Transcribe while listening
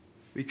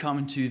We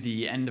come to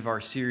the end of our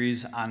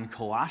series on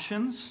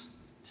Colossians.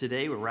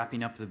 Today we're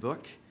wrapping up the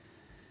book.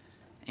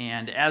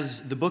 And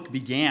as the book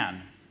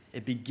began,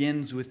 it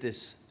begins with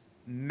this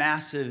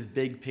massive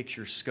big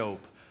picture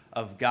scope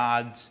of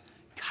God's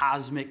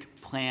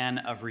cosmic plan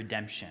of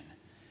redemption.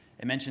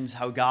 It mentions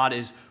how God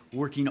is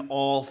working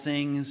all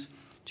things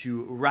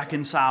to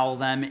reconcile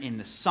them in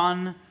the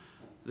Son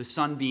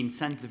being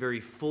sent to the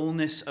very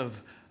fullness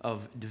of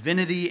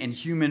divinity and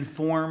human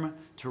form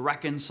to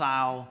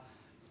reconcile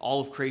all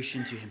of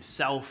creation to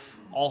himself,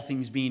 all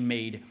things being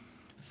made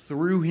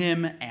through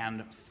him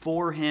and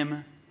for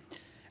him.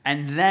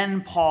 And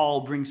then Paul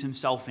brings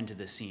himself into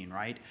the scene,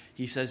 right?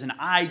 He says, and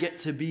I get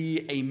to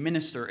be a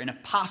minister, an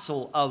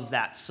apostle of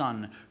that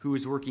Son who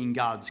is working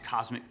God's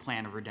cosmic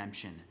plan of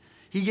redemption.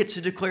 He gets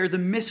to declare the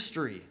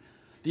mystery,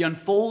 the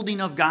unfolding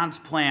of God's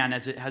plan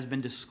as it has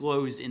been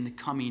disclosed in the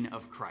coming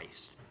of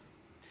Christ.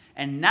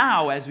 And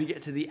now, as we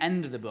get to the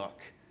end of the book,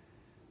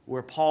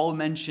 where Paul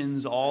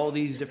mentions all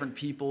these different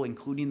people,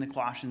 including the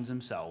Colossians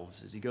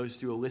themselves, as he goes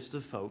through a list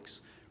of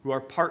folks who are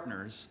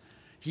partners,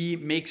 he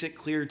makes it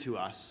clear to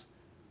us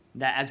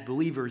that as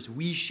believers,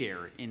 we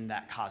share in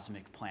that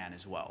cosmic plan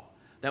as well.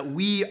 That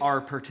we are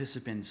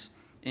participants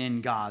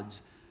in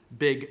God's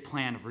big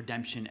plan of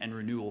redemption and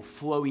renewal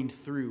flowing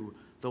through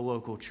the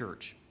local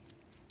church.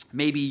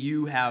 Maybe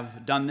you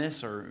have done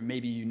this, or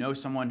maybe you know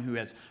someone who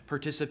has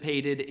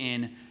participated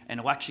in an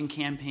election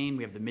campaign.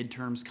 We have the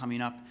midterms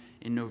coming up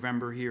in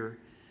November here.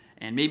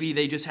 And maybe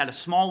they just had a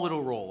small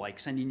little role, like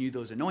sending you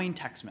those annoying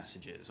text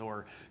messages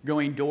or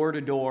going door to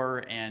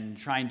door and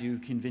trying to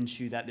convince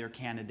you that their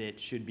candidate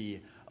should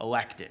be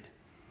elected.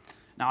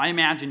 Now, I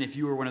imagine if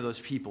you were one of those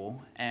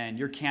people and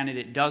your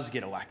candidate does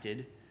get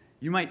elected,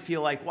 you might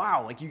feel like,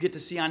 wow, like you get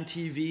to see on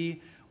TV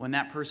when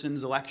that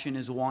person's election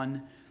is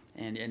won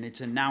and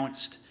it's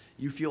announced,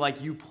 you feel like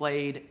you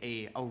played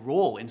a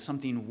role in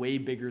something way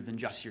bigger than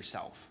just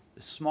yourself.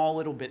 The small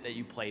little bit that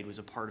you played was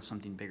a part of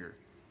something bigger.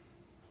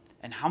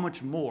 And how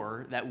much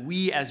more that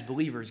we as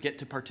believers get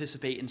to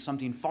participate in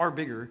something far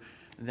bigger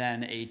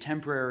than a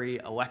temporary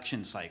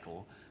election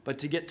cycle, but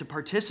to get to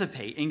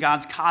participate in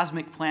God's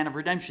cosmic plan of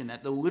redemption,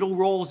 that the little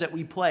roles that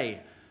we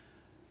play,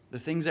 the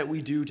things that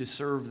we do to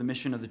serve the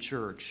mission of the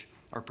church,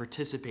 are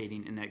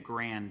participating in that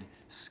grand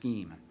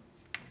scheme.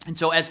 And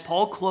so as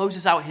Paul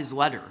closes out his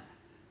letter,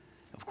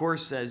 of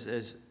course,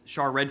 as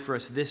Shar read for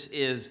us, this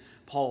is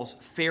Paul's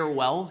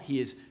farewell. He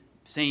is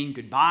saying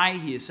goodbye.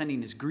 He is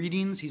sending his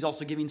greetings. He's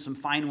also giving some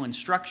final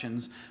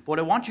instructions. But what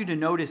I want you to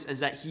notice is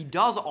that he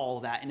does all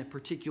that in a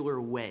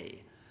particular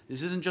way.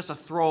 This isn't just a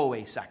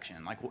throwaway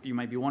section. Like you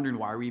might be wondering,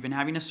 why are we even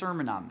having a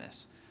sermon on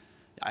this?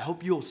 I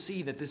hope you'll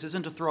see that this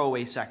isn't a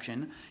throwaway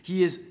section.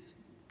 He is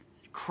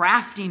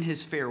crafting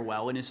his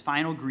farewell and his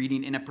final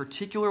greeting in a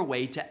particular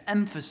way to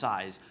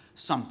emphasize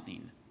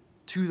something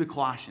to the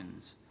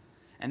Colossians.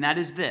 And that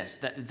is this,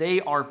 that they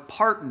are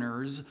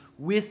partners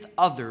with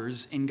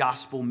others in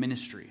gospel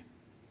ministry.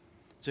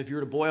 So if you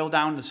were to boil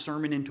down the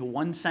sermon into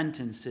one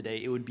sentence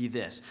today, it would be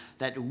this,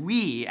 that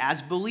we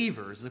as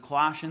believers, the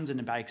Colossians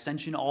and by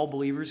extension all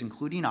believers,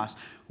 including us,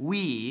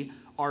 we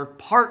are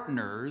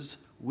partners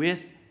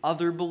with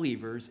other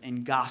believers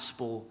in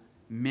gospel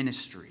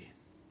ministry.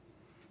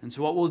 And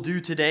so what we'll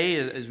do today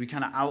as we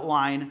kind of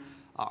outline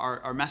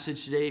our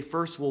message today,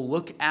 first we'll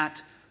look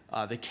at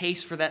the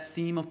case for that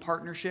theme of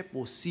partnership.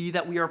 We'll see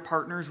that we are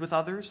partners with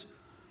others.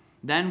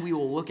 Then we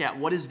will look at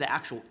what is the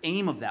actual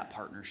aim of that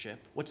partnership.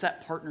 What's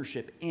that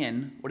partnership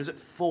in? What is it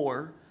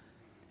for?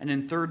 And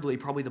then thirdly,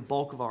 probably the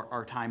bulk of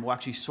our time, we'll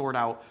actually sort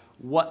out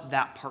what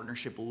that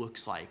partnership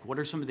looks like. What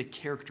are some of the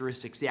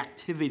characteristics, the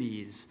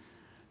activities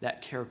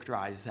that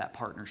characterize that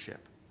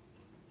partnership?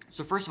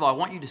 So first of all, I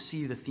want you to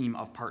see the theme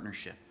of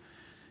partnership.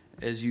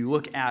 As you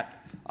look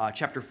at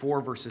chapter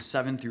 4, verses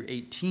 7 through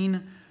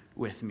 18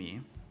 with me,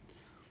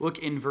 look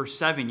in verse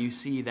 7, you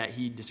see that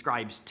he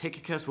describes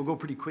Tychicus. We'll go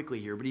pretty quickly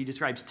here, but he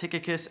describes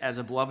Tychicus as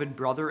a beloved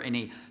brother and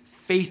a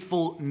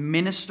faithful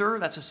minister.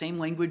 That's the same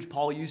language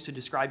Paul used to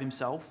describe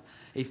himself.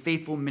 A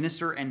faithful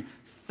minister and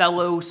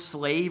fellow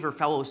slave or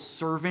fellow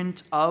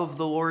servant of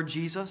the Lord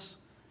Jesus.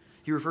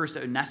 He refers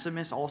to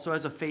Onesimus also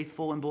as a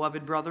faithful and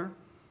beloved brother.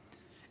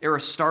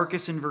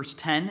 Aristarchus in verse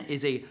 10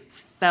 is a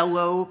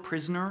fellow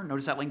prisoner.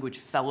 Notice that language,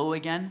 fellow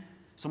again.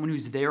 Someone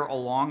who's there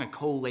along, a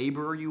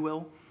co-laborer, you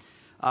will.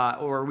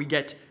 Or we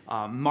get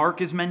Mark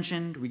is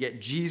mentioned. We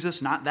get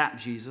Jesus, not that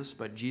Jesus,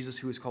 but Jesus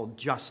who is called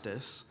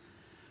Justus.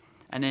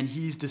 And then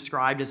he's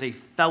described as a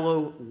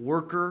fellow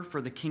worker for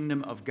the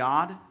kingdom of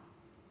God.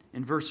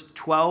 In verse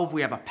 12,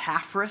 we have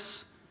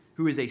Epaphras,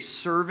 who is a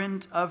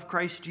servant of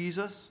Christ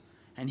Jesus.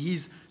 And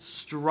he's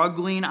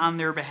struggling on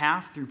their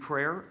behalf through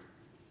prayer.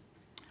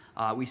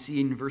 We see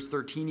in verse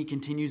 13, he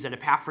continues that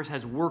Epaphras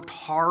has worked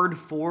hard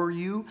for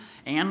you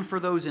and for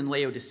those in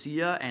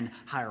Laodicea and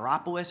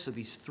Hierapolis, so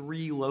these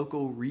three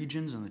local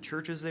regions and the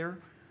churches there.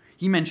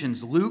 He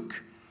mentions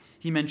Luke.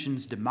 He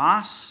mentions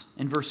Demas.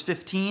 In verse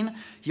 15,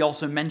 he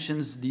also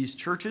mentions these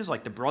churches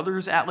like the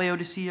brothers at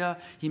Laodicea.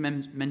 He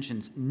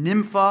mentions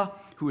Nympha,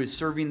 who is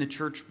serving the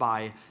church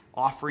by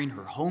offering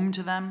her home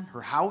to them,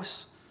 her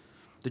house.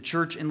 The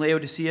church in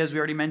Laodicea, as we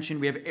already mentioned,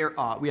 we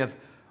have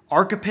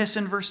Archippus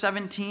in verse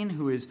 17,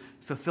 who is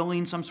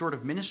fulfilling some sort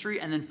of ministry.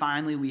 And then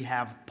finally, we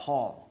have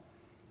Paul.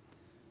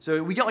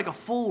 So we get like a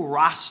full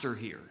roster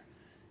here.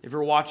 If you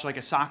ever watch like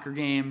a soccer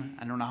game,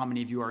 I don't know how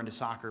many of you are into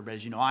soccer, but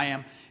as you know, I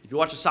am. If you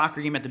watch a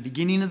soccer game, at the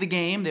beginning of the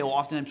game, they will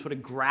often put a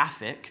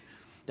graphic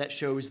that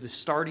shows the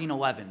starting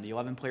 11, the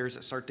 11 players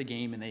that start the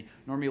game, and they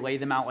normally lay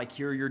them out like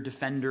here are your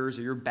defenders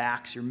or your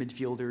backs, your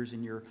midfielders,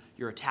 and your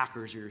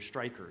attackers or your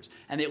strikers.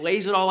 And it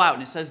lays it all out,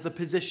 and it says the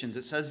positions,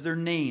 it says their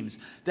names.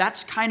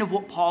 That's kind of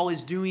what Paul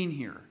is doing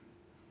here.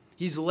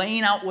 He's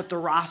laying out what the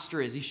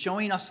roster is. He's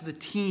showing us the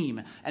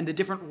team and the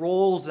different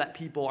roles that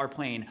people are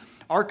playing.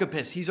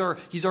 Archippus, he's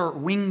our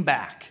wing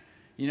back.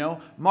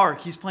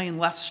 Mark, he's playing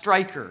left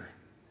striker.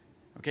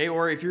 Okay,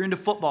 or if you're into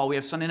football, we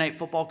have Sunday Night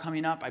Football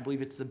coming up. I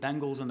believe it's the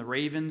Bengals and the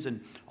Ravens.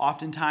 And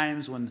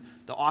oftentimes when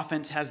the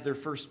offense has their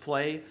first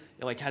play,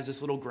 it has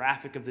this little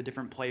graphic of the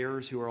different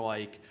players who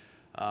are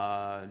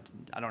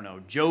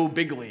Joe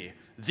Bigley,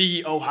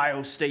 the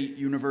Ohio State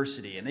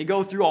University. And they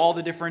go through all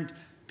the different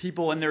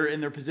people in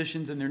their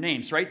positions and their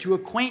names, right? To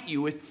acquaint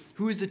you with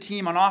who's the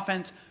team on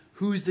offense,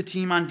 who's the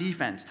team on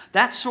defense.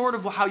 That's sort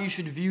of how you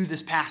should view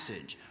this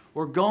passage.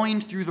 We're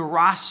going through the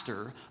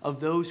roster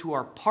of those who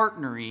are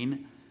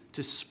partnering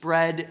to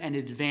spread and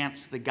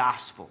advance the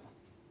gospel.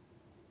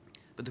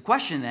 But the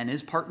question then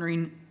is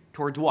partnering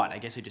towards what? I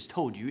guess I just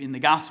told you, in the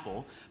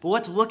gospel. But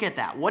let's look at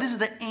that. What is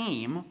the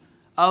aim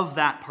of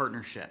that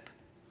partnership?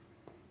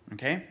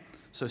 Okay?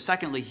 So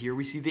secondly here,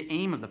 we see the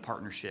aim of the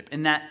partnership.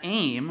 And that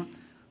aim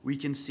we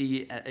can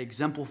see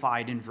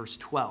exemplified in verse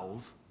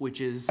 12, which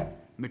is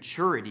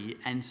maturity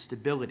and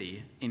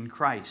stability in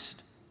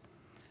Christ.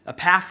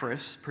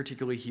 Epaphras,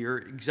 particularly here,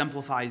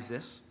 exemplifies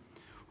this,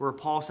 where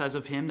Paul says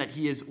of him that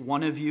he is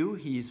one of you,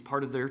 he's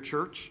part of their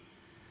church.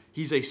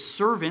 He's a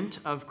servant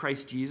of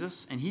Christ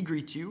Jesus, and he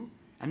greets you.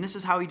 And this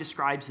is how he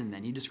describes him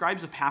then. He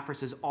describes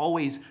Epaphras as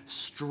always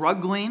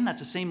struggling.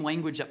 That's the same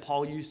language that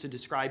Paul used to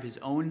describe his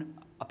own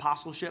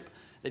apostleship,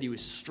 that he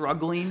was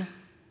struggling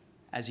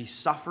as he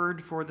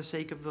suffered for the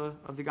sake of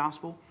the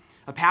gospel.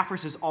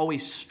 Epaphras is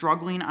always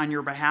struggling on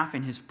your behalf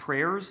in his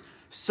prayers,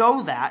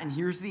 so that, and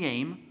here's the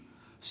aim,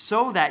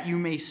 so that you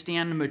may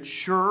stand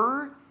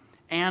mature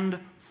and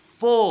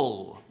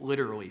full,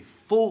 literally,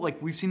 full,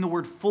 like we've seen the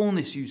word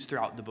fullness used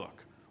throughout the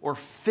book, or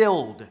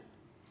filled.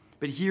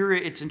 But here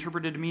it's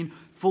interpreted to mean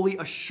fully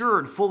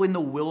assured, full in the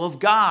will of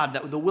God,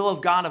 that the will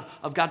of God,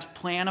 of God's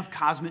plan of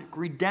cosmic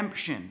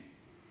redemption.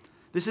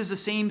 This is the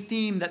same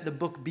theme that the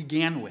book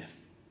began with.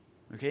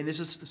 Okay, this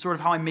is sort of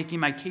how I'm making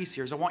my case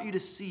here. Is I want you to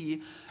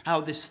see how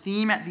this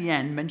theme at the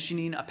end,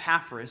 mentioning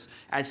Epaphras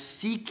as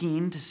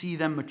seeking to see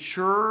them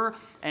mature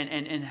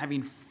and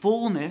having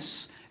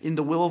fullness in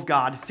the will of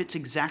God, fits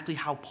exactly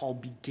how Paul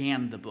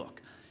began the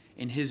book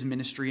in his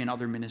ministry and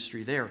other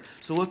ministry there.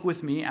 So look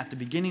with me at the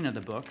beginning of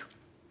the book,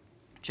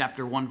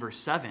 chapter 1, verse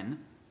 7.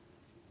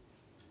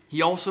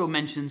 He also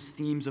mentions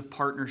themes of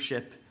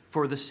partnership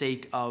for the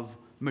sake of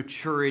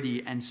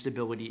maturity and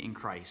stability in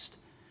Christ.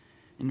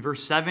 In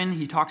verse 7,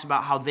 he talks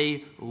about how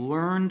they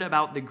learned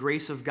about the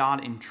grace of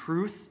God in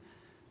truth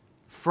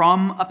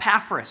from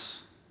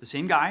Epaphras, the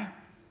same guy.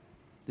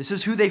 This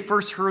is who they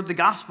first heard the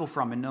gospel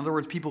from. In other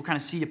words, people kind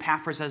of see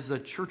Epaphras as the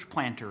church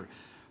planter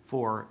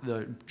for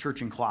the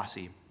church in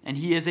Colossae. And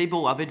he is a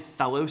beloved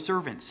fellow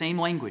servant. Same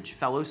language,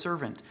 fellow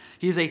servant.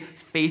 He is a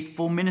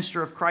faithful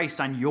minister of Christ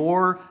on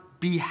your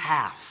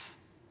behalf.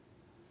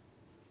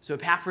 So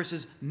Epaphras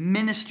is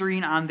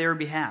ministering on their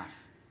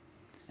behalf.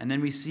 And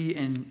then we see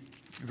in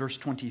verse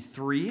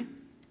 23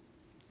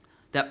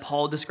 that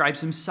Paul describes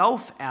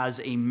himself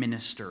as a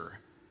minister,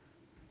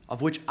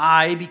 of which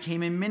I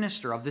became a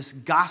minister, of this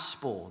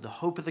gospel, the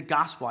hope of the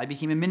gospel. I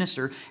became a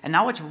minister. And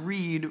now let's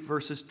read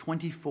verses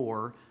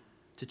 24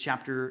 to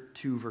chapter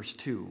 2, verse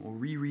 2. We'll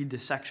reread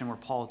this section where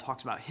Paul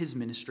talks about his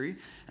ministry.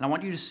 And I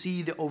want you to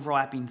see the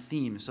overlapping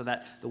themes so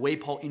that the way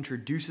Paul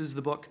introduces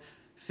the book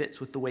fits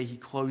with the way he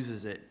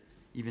closes it,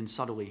 even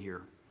subtly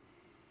here.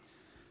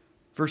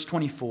 Verse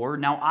 24,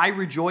 now I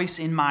rejoice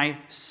in my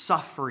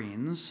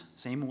sufferings,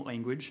 same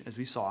language as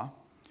we saw,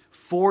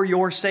 for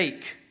your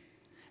sake.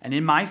 And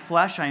in my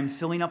flesh I am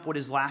filling up what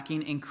is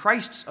lacking in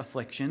Christ's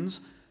afflictions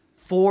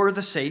for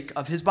the sake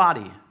of his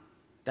body,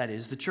 that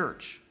is the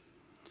church,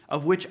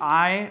 of which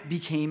I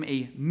became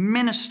a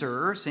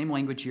minister, same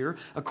language here,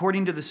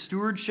 according to the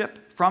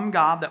stewardship from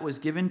God that was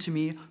given to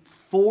me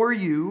for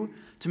you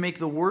to make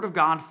the word of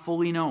God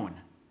fully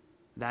known.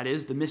 That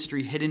is, the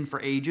mystery hidden for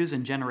ages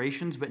and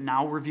generations, but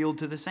now revealed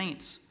to the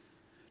saints.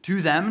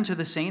 To them, to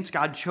the saints,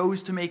 God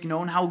chose to make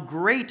known how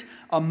great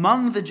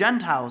among the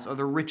Gentiles are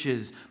the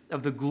riches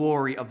of the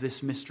glory of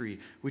this mystery,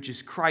 which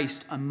is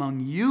Christ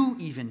among you,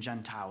 even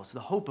Gentiles, the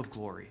hope of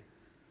glory.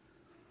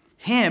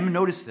 Him,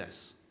 notice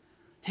this,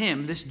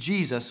 him, this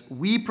Jesus,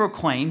 we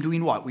proclaim,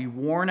 doing what? We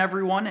warn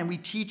everyone and we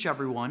teach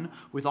everyone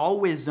with all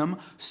wisdom,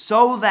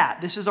 so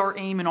that, this is our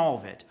aim in all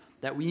of it,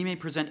 that we may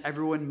present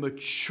everyone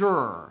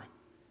mature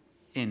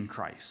in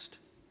Christ.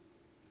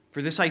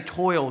 For this I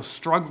toil,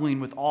 struggling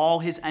with all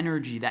his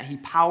energy that he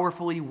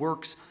powerfully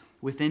works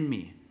within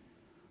me.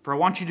 For I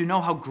want you to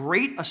know how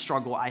great a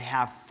struggle I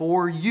have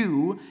for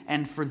you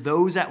and for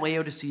those at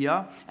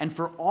Laodicea and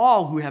for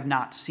all who have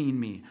not seen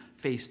me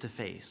face to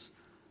face,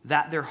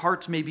 that their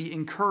hearts may be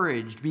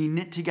encouraged, being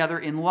knit together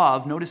in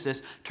love, notice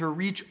this, to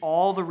reach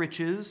all the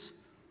riches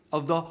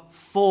of the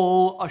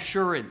full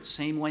assurance,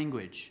 same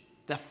language,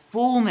 the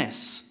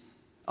fullness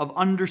of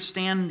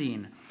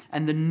understanding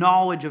and the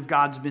knowledge of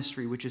God's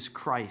mystery, which is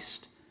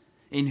Christ,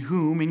 in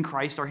whom, in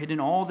Christ, are hidden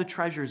all the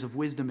treasures of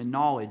wisdom and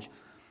knowledge.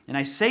 And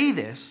I say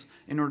this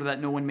in order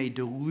that no one may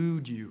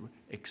delude you,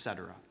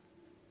 etc.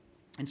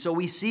 And so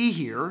we see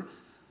here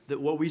that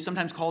what we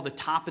sometimes call the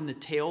top and the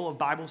tail of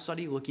Bible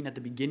study, looking at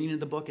the beginning of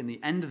the book and the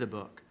end of the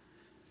book.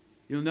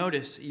 You'll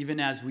notice, even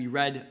as we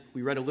read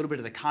a little bit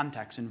of the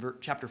context in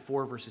chapter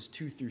 4, verses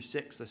 2 through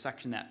 6, the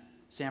section that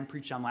Sam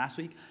preached on last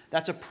week.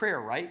 That's a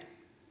prayer, right?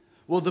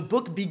 Well, the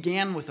book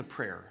began with a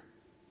prayer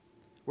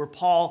where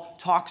Paul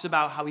talks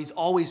about how he's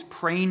always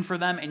praying for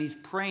them, and he's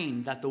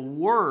praying that the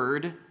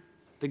word,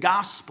 the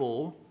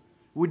gospel,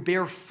 would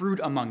bear fruit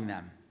among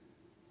them.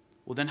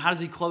 Well, then how does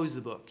he close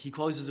the book? He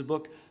closes the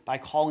book by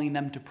calling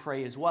them to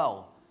pray as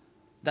well,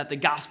 that the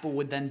gospel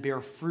would then bear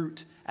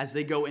fruit as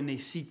they go and they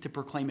seek to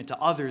proclaim it to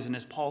others, and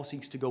as Paul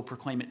seeks to go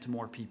proclaim it to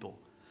more people.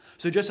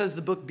 So just as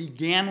the book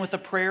began with a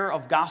prayer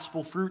of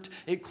gospel fruit,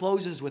 it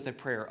closes with a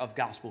prayer of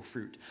gospel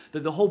fruit.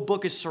 That the whole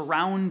book is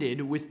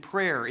surrounded with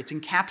prayer. It's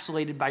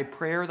encapsulated by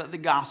prayer that the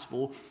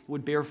gospel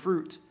would bear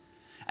fruit.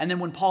 And then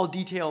when Paul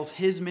details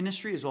his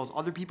ministry as well as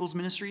other people's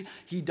ministry,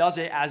 he does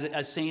it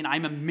as saying,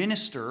 I'm a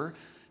minister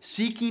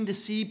seeking to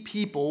see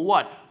people,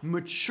 what?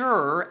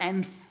 Mature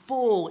and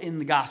full in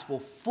the gospel,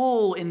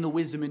 full in the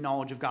wisdom and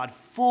knowledge of God,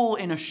 full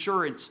in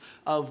assurance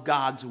of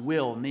God's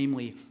will,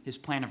 namely his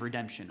plan of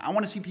redemption. I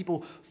want to see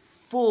people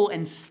full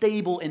and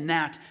stable in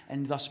that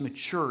and thus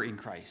mature in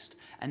Christ.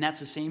 And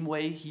that's the same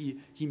way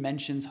he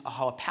mentions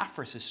how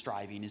Epaphras is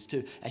striving.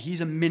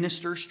 He's a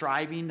minister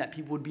striving that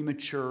people would be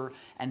mature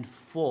and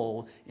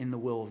full in the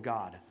will of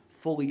God,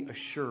 fully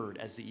assured,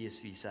 as the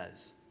ESV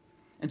says.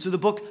 And so the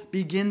book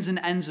begins and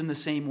ends in the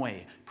same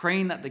way,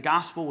 praying that the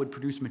gospel would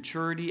produce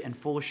maturity and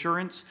full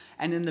assurance.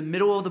 And in the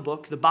middle of the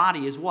book, the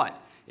body is what?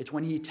 It's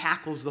when he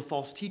tackles the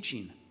false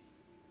teaching.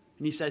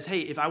 And he says, hey,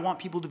 if I want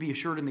people to be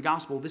assured in the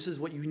gospel, this is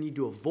what you need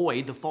to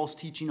avoid, the false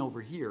teaching over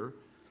here.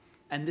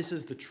 And this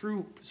is the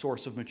true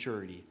source of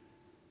maturity,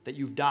 that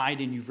you've died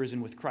and you've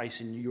risen with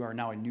Christ and you are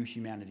now a new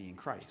humanity in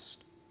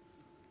Christ.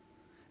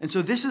 And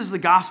so this is the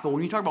gospel.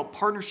 When you talk about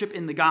partnership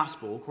in the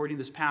gospel, according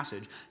to this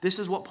passage, this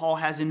is what Paul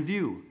has in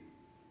view.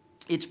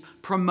 It's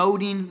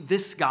promoting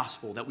this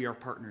gospel that we are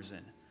partners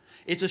in.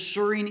 It's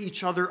assuring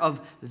each other of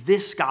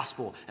this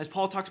gospel. As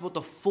Paul talks about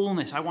the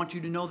fullness, I want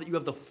you to know that you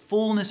have the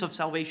fullness of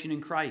salvation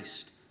in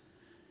Christ.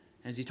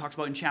 As he talks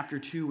about in chapter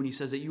 2, when he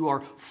says that you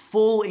are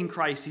full in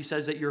Christ, he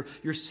says that your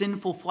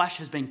sinful flesh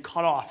has been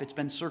cut off, it's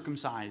been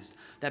circumcised.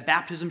 That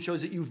baptism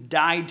shows that you've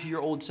died to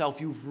your old self,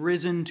 you've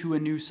risen to a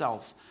new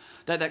self.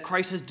 That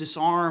Christ has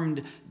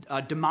disarmed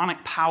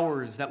demonic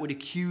powers that would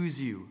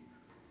accuse you.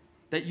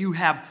 That you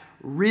have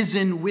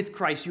risen with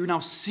Christ. You're now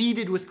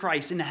seated with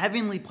Christ in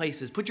heavenly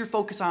places. Put your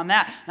focus on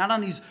that, not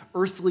on these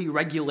earthly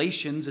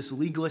regulations, this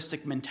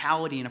legalistic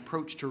mentality and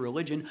approach to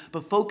religion,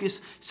 but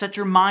set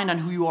your mind on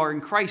who you are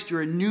in Christ.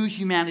 You're a new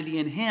humanity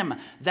in him.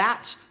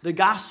 That's the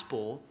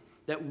gospel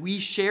that we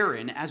share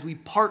in as we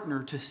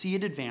partner to see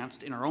it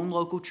advanced in our own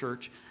local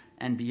church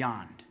and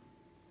beyond.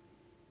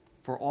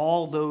 For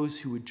all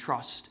those who would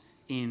trust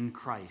in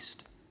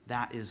Christ,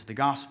 that is the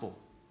gospel.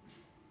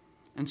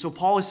 And so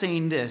Paul is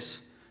saying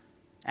this,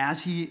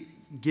 as he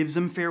gives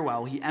them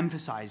farewell, he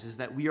emphasizes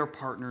that we are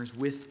partners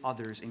with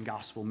others in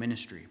gospel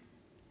ministry.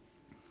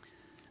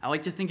 I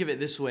like to think of it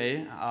this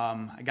way.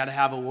 I got to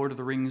have a Lord of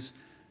the Rings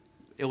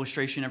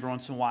illustration every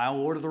once in a while.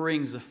 Lord of the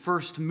Rings, the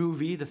first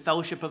movie, The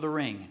Fellowship of the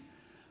Ring.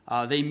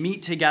 They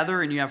meet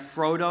together, and you have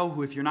Frodo,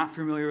 who, if you're not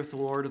familiar with the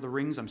Lord of the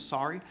Rings, I'm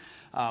sorry,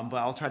 but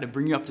I'll try to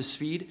bring you up to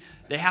speed.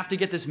 They have to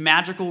get this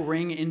magical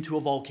ring into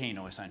a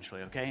volcano,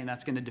 essentially, okay? And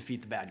that's going to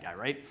defeat the bad guy,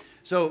 right?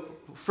 So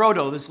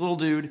Frodo, this little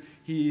dude,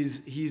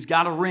 he's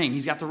got a ring.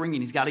 He's got the ring,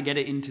 and he's got to get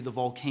it into the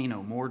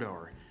volcano,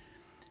 Mordor.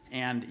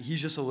 And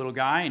he's just a little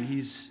guy, and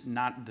he's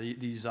not.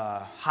 These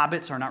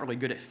hobbits are not really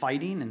good at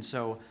fighting, and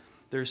so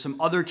there's some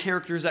other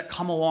characters that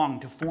come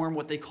along to form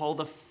what they call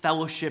the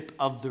Fellowship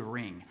of the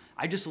Ring.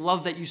 I just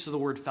love that use of the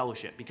word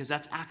fellowship because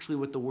that's actually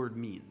what the word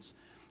means.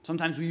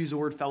 Sometimes we use the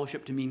word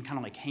fellowship to mean kind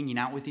of like hanging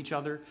out with each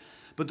other.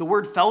 But the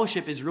word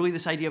fellowship is really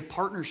this idea of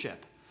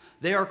partnership.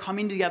 They are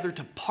coming together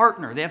to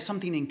partner. They have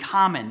something in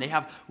common.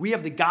 We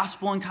have the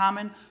gospel in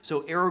common.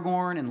 So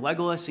Aragorn and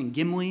Legolas and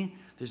Gimli,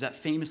 there's that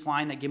famous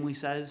line that Gimli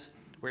says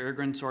where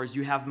Aragorn says,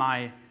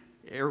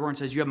 Aragorn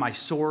says, you have my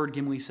sword.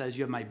 Gimli says,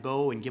 you have my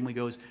bow. And Gimli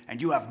goes,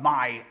 and you have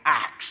my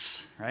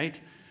axe, right?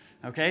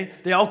 Okay?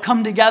 They all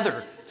come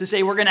together to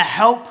say, we're going to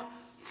help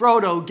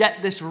Frodo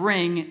get this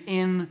ring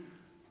in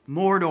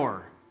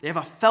Mordor. They have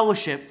a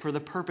fellowship for the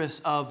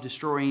purpose of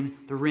destroying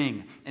the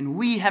ring. And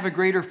we have a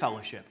greater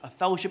fellowship, a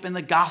fellowship in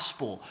the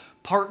gospel,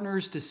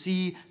 partners to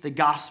see the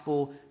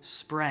gospel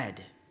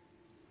spread.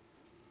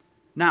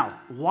 Now,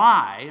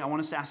 why, I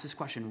want us to ask this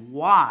question,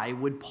 why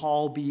would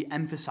Paul be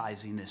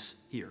emphasizing this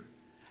here?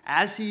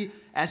 As he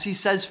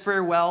says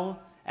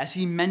farewell, as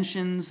he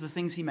mentions the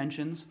things he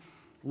mentions,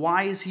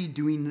 why is he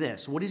doing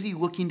this? What is he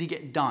looking to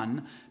get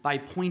done by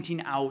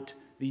pointing out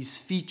these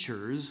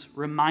features,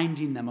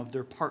 reminding them of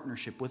their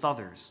partnership with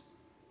others?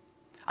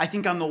 I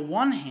think on the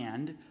one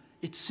hand,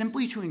 it's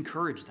simply to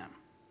encourage them.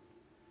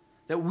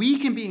 That we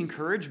can be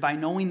encouraged by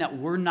knowing that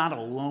we're not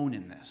alone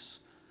in this.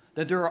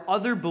 That there are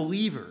other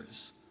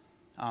believers,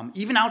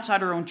 even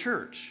outside our own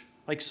church.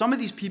 Like some of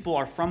these people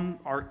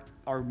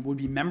would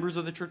be members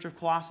of the church of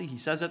Colossae. He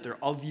says that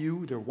they're of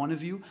you, they're one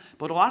of you.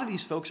 But a lot of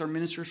these folks are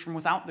ministers from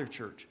without their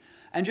church.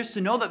 And just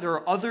to know that there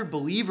are other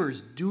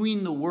believers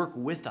doing the work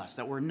with us,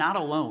 that we're not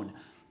alone,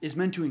 is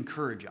meant to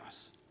encourage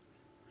us.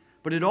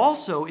 But it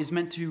also is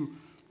meant to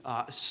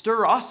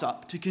stir us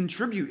up to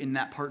contribute in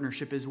that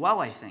partnership as well,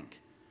 I think.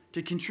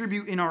 To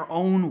contribute in our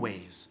own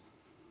ways.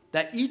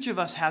 That each of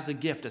us has a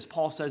gift. As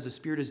Paul says, the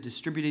Spirit has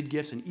distributed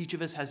gifts, and each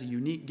of us has a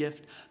unique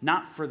gift,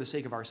 not for the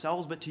sake of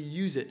ourselves, but to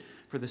use it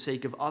for the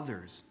sake of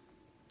others.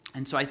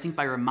 And so I think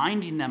by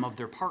reminding them of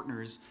their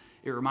partners,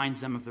 it reminds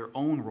them of their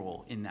own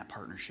role in that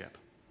partnership.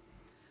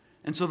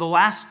 And so the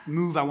last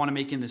move I want to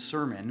make in this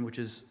sermon, which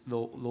is the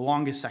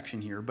longest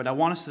section here, but I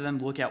want us to then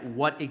look at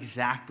what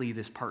exactly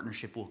this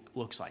partnership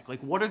looks like.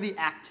 Like, what are the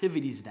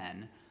activities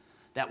then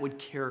that would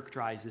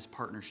characterize this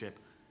partnership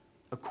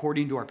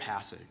according to our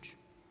passage?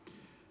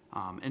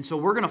 And so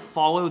we're going to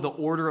follow the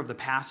order of the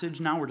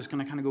passage now. We're just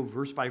going to kind of go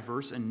verse by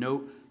verse and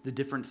note the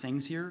different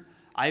things here.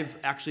 I've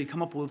actually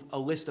come up with a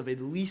list of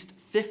at least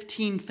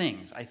 15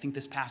 things I think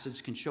this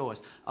passage can show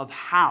us of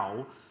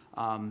how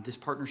this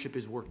partnership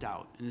is worked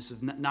out. And this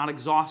is not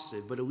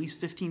exhaustive, but at least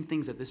 15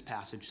 things that this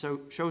passage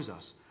shows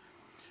us.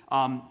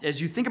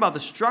 As you think about the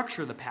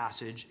structure of the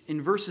passage,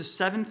 in verses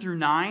 7 through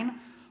 9,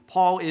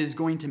 Paul is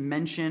going to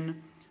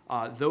mention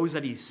those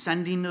that he's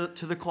sending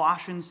to the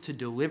Colossians to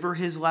deliver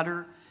his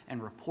letter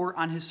and report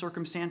on his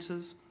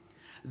circumstances.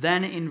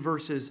 Then in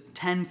verses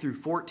 10 through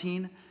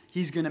 14,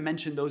 he's going to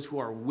mention those who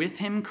are with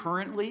him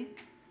currently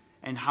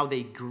and how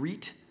they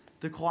greet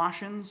the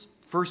Colossians.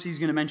 First, he's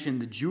going to mention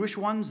the Jewish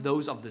ones,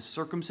 those of the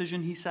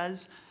circumcision, he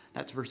says.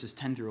 That's verses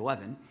 10 through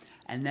 11.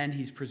 And then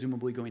he's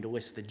presumably going to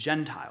list the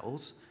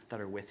Gentiles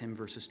that are with him,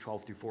 verses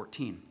 12 through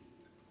 14.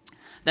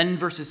 Then in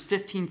verses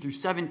 15 through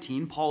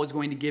 17, Paul is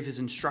going to give his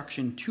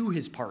instruction to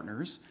his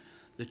partners,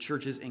 the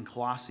churches in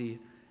Colossae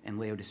and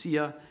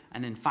Laodicea.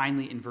 And then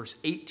finally in verse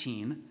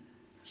 18,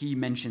 he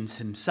mentions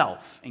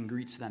himself and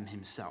greets them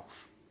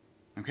himself.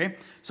 Okay?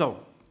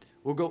 So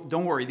we'll go,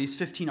 don't worry, these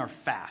 15 are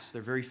fast.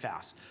 They're very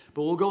fast.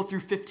 But we'll go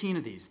through 15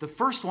 of these. The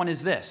first one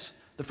is this.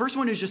 The first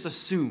one is just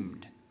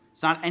assumed.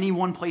 It's not any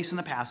one place in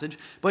the passage,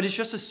 but it's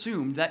just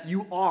assumed that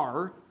you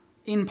are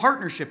in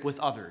partnership with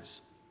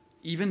others,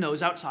 even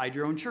those outside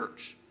your own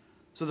church.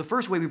 So the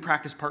first way we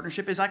practice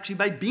partnership is actually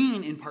by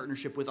being in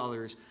partnership with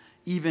others,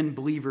 even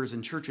believers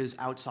in churches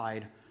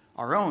outside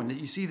our own.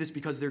 You see this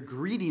because they're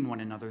greeting one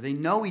another. They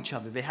know each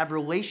other. They have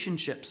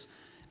relationships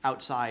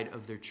outside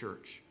of their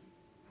church.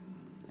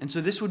 And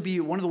so this would be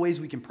one of the ways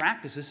we can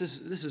practice. This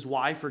is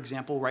why, for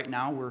example, right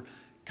now we're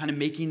kind of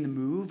making the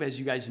move, as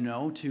you guys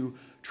know, to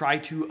try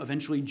to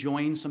eventually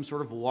join some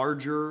sort of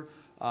larger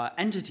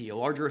entity, a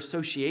larger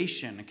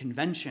association, a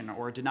convention,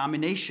 or a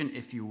denomination,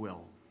 if you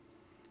will,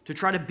 to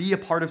try to be a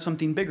part of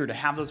something bigger, to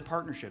have those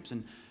partnerships.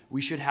 And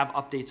we should have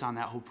updates on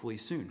that hopefully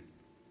soon.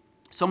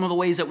 Some of the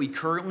ways that we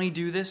currently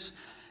do this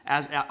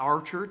as at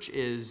our church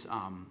is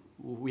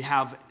we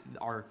have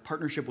our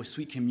partnership with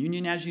Sweet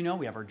Communion, as you know.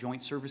 We have our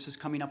joint services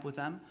coming up with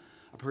them,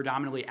 a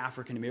predominantly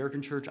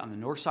African-American church on the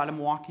north side of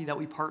Milwaukee that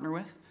we partner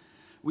with.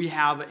 We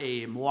have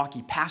a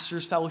Milwaukee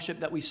Pastors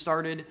Fellowship that we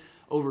started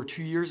over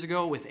 2 years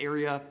ago with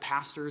area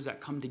pastors that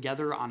come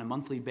together on a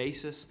monthly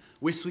basis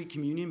with Sweet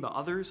Communion, but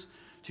others,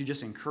 to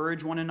just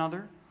encourage one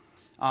another.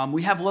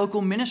 We have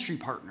local ministry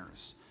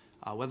partners,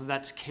 whether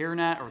that's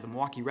CareNet or the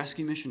Milwaukee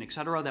Rescue Mission, et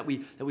cetera, that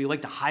we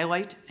like to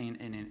highlight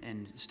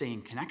and stay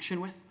in connection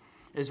with,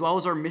 as well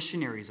as our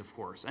missionaries, of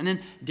course. And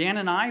then Dan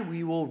and I,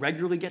 we will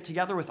regularly get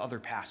together with other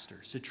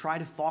pastors to try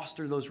to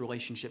foster those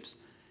relationships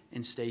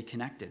and stay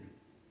connected.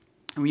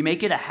 And we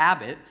make it a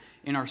habit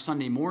in our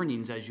Sunday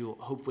mornings, as you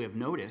hopefully have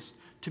noticed,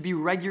 to be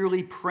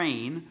regularly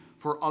praying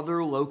for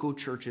other local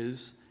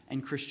churches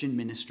and Christian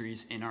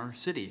ministries in our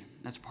city.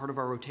 That's part of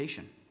our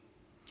rotation.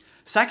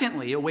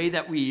 Secondly, a way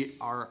that we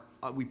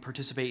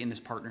participate in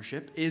this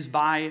partnership is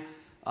by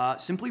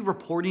simply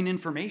reporting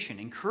information,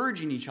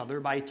 encouraging each other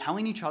by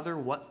telling each other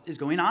what is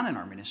going on in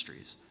our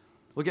ministries.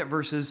 Look at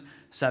verses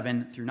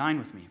 7 through 9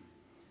 with me.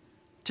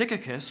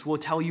 Tychicus will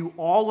tell you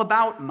all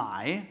about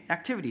my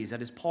activities,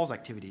 that is Paul's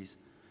activities.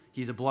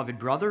 He's a beloved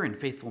brother and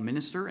faithful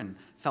minister and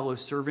fellow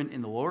servant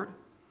in the Lord.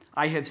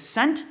 I have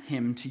sent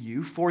him to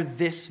you for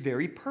this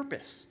very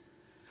purpose,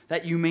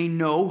 that you may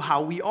know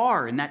how we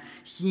are and that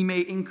he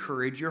may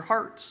encourage your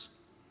hearts.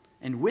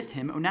 And with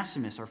him,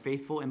 Onesimus, our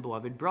faithful and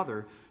beloved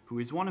brother, who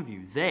is one of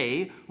you.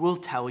 They will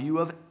tell you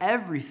of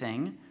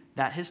everything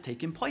that has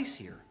taken place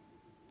here.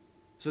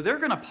 So they're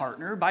going to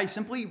partner by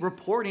simply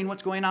reporting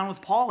what's going on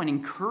with Paul and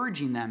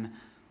encouraging them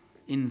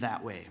in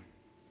that way.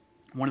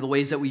 One of the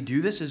ways that we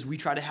do this is we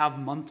try to have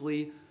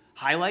monthly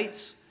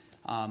highlights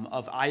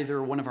of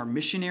either one of our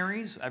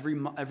missionaries.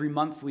 Every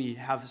month we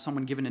have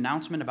someone give an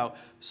announcement about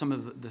some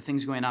of the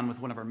things going on with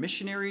one of our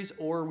missionaries,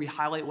 or we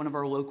highlight one of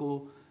our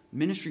local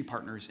ministry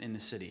partners in the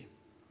city.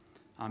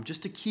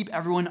 Just to keep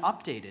everyone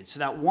updated so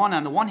that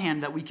on the one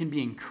hand, that we can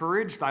be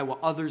encouraged by what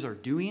others are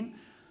doing.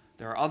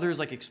 There are others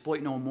like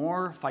Exploit No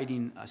More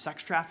fighting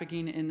sex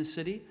trafficking in the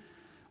city,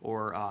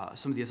 or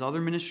some of these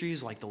other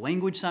ministries like the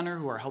Language Center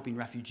who are helping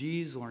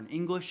refugees learn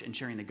English and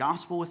sharing the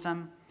gospel with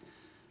them.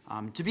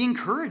 To be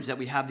encouraged that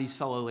we have these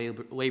fellow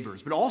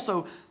laborers, but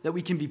also that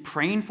we can be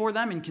praying for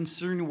them and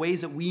considering ways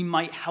that we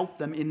might help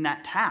them in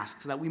that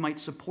task so that we might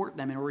support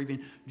them or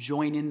even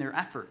join in their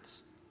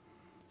efforts.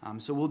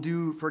 So we'll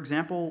do, for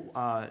example,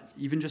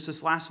 even just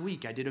this last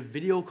week, I did a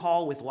video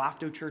call with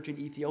Lafto Church in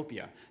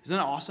Ethiopia. Isn't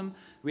that awesome?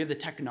 We have the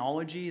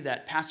technology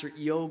that Pastor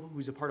Eob,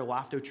 who's a part of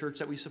Lafto Church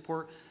that we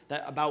support,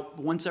 that about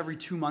once every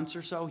 2 months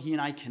or so, he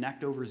and I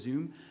connect over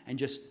Zoom and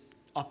just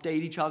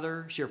update each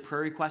other, share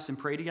prayer requests, and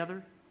pray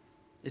together.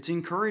 It's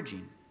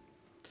encouraging.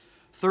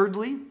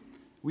 Thirdly,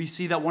 we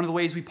see that one of the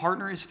ways we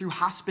partner is through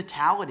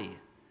hospitality,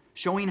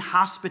 showing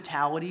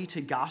hospitality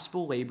to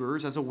gospel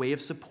laborers as a way of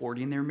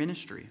supporting their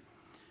ministry.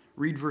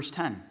 Read verse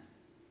 10.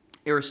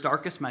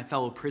 Aristarchus, my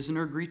fellow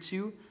prisoner, greets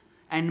you,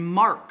 and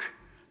Mark,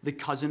 the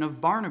cousin of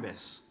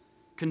Barnabas,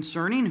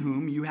 concerning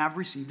whom you have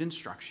received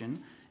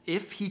instruction.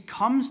 If he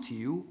comes to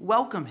you,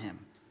 welcome him.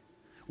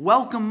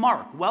 Welcome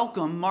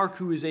Mark,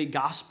 who is a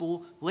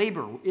gospel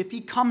laborer. If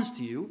he comes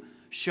to you,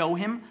 show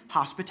him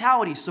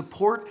hospitality.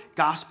 Support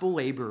gospel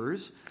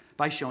laborers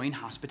by showing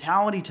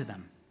hospitality to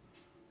them.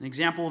 An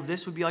example of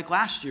this would be like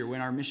last year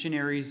when our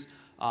missionaries,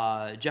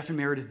 Jeff and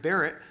Meredith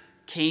Barrett,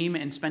 came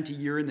and spent a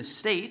year in the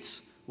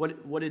States.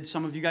 What did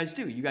some of you guys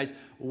do? You guys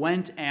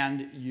went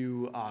and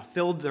you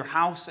filled their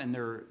house and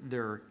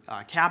their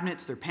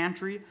cabinets, their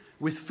pantry,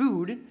 with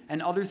food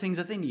and other things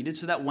that they needed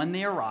so that when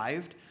they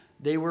arrived,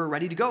 they were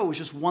ready to go. It was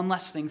just one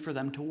less thing for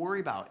them to worry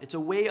about. It's a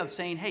way of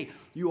saying, hey,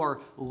 you are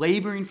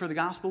laboring for the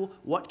gospel.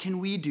 What can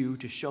we do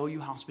to show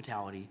you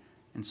hospitality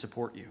and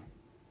support you?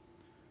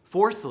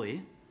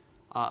 Fourthly,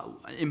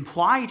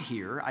 implied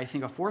here, I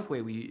think a fourth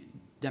way we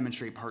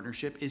demonstrate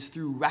partnership is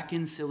through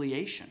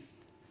reconciliation,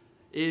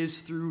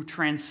 is through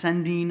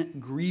transcending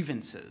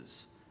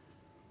grievances.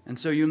 And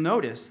so you'll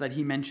notice that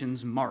he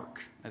mentions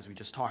Mark, as we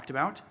just talked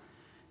about.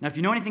 Now, if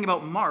you know anything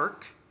about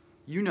Mark,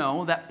 you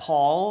know that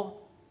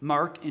Paul,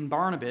 Mark, and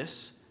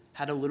Barnabas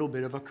had a little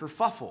bit of a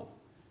kerfuffle.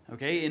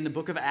 Okay, in the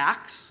book of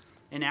Acts,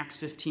 in Acts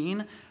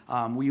 15,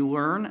 we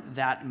learn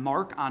that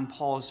Mark, on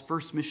Paul's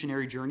first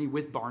missionary journey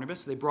with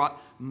Barnabas, they brought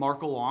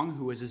Mark along,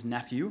 who was his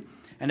nephew,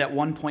 and at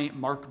one point,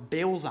 Mark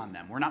bails on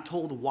them. We're not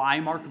told why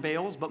Mark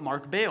bails, but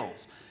Mark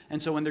bails.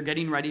 And so when they're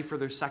getting ready for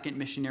their second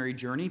missionary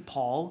journey,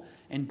 Paul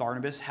and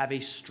Barnabas have a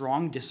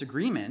strong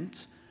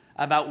disagreement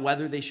about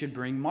whether they should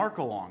bring Mark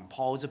along.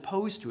 Paul is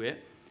opposed to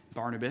it.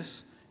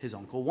 Barnabas, his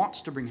uncle,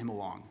 wants to bring him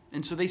along.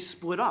 And so they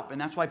split up, and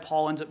that's why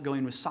Paul ends up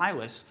going with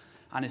Silas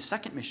on his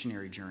second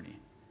missionary journey.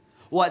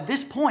 Well, at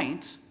this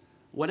point,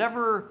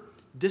 whatever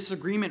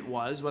disagreement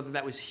was, whether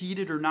that was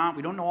heated or not,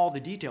 we don't know all the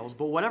details,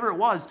 but whatever it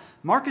was,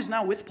 Mark is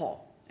now with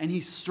Paul, and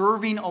he's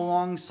serving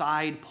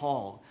alongside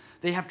Paul.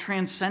 They have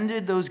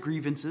transcended those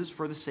grievances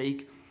for the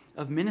sake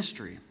of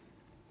ministry.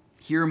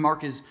 Here,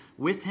 Mark is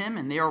with him,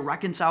 and they are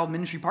reconciled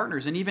ministry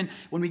partners. And even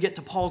when we get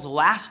to Paul's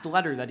last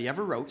letter that he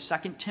ever wrote,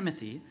 2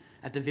 Timothy,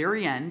 at the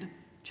very end,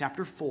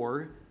 chapter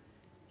 4,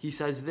 he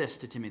says this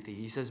to Timothy.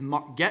 He says,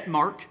 "Get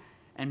Mark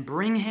and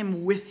bring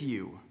him with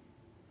you,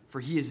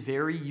 for he is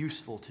very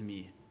useful to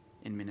me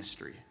in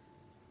ministry."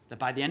 That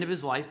by the end of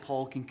his life,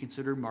 Paul can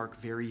consider Mark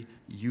very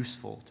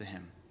useful to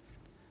him.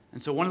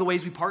 And so one of the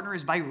ways we partner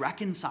is by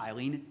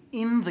reconciling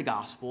in the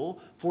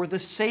gospel for the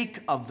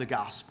sake of the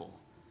gospel.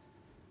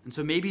 And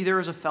so maybe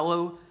there is a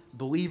fellow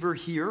believer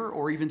here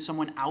or even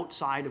someone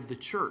outside of the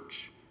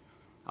church,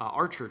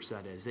 our church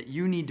that is, that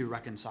you need to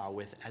reconcile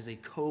with as a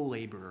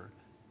co-laborer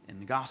in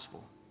the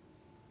gospel.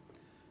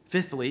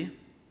 Fifthly,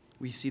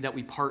 we see that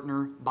we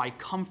partner by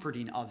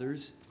comforting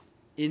others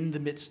in the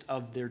midst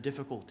of their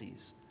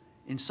difficulties,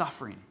 in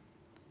suffering.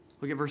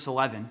 Look at verse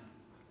 11.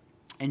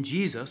 And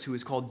Jesus, who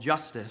is called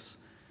Justus,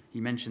 he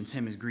mentions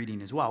him as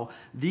greeting as well.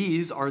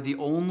 These are the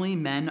only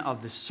men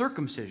of the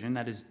circumcision,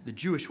 that is the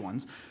Jewish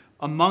ones,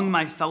 among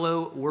my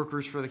fellow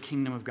workers for the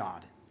kingdom of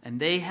God.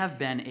 And they have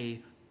been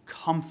a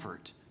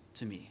comfort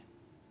to me.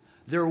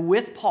 They're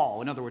with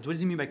Paul. In other words, what does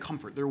he mean by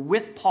comfort? They're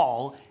with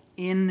Paul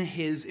in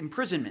his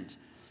imprisonment.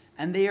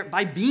 And they are,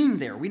 by being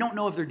there, we don't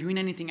know if they're doing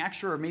anything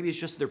extra or maybe it's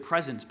just their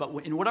presence, but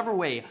in whatever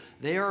way,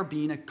 they are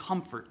being a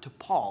comfort to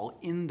Paul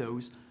in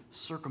those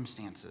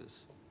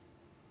circumstances.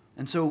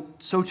 And so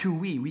too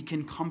we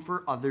can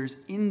comfort others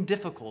in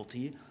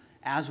difficulty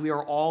as we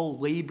are all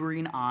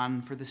laboring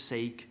on for the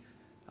sake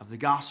of the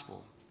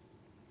gospel.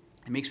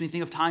 It makes me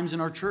think of times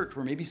in our church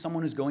where maybe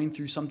someone is going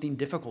through something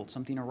difficult,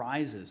 something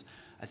arises.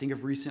 I think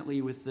of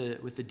recently with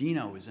the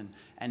Dinos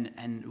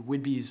and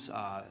Whidbey's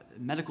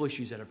medical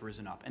issues that have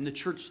risen up, and the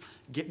church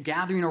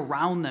gathering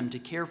around them to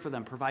care for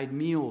them, provide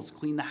meals,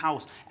 clean the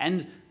house,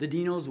 and the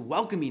Dinos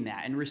welcoming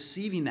that and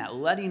receiving that,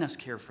 letting us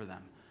care for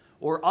them.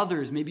 Or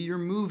others, maybe you're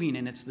moving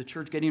and it's the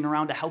church getting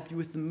around to help you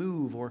with the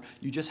move, or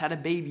you just had a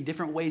baby,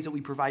 different ways that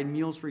we provide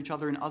meals for each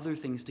other and other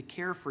things to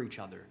care for each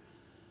other.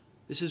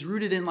 This is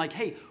rooted in like,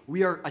 hey,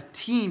 we are a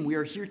team. We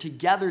are here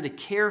together to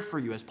care for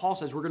you. As Paul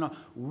says, we're going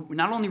to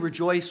not only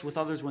rejoice with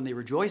others when they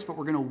rejoice, but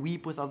we're going to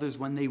weep with others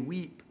when they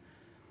weep.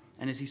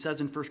 And as he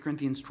says in 1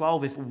 Corinthians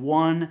 12, if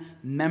one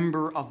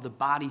member of the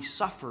body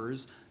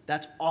suffers,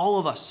 that's all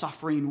of us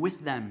suffering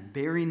with them,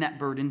 bearing that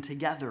burden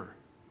together.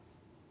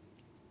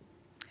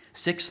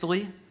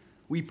 Sixthly,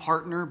 we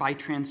partner by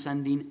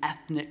transcending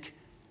ethnic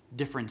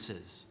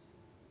differences.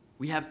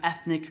 We have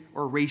ethnic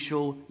or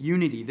racial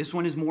unity. This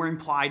one is more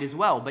implied as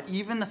well. But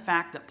even the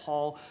fact that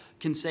Paul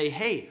can say,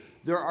 hey,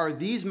 there are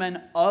these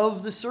men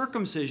of the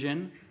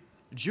circumcision,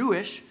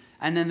 Jewish,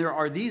 and then there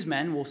are these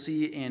men, we'll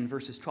see in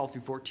verses 12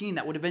 through 14,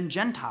 that would have been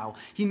Gentile.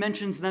 He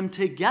mentions them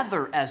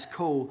together as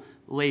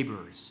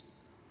co-laborers.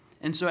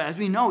 And so as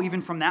we know,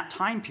 even from that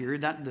time period,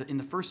 that in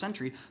the first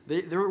century,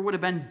 there would have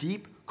been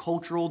deep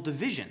cultural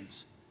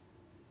divisions.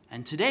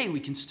 And today we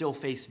can still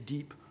face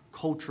deep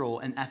cultural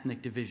and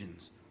ethnic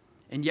divisions.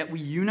 And yet we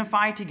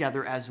unify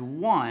together as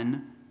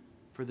one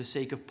for the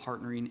sake of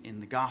partnering in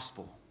the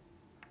gospel.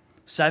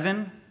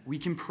 7, we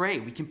can pray.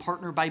 We can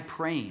partner by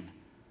praying.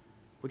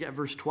 Look at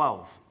verse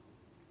 12.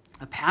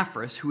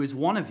 Epaphras, who is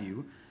one of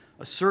you,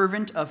 a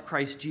servant of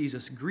Christ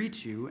Jesus,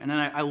 greets you. And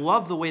I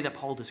love the way that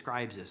Paul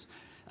describes this.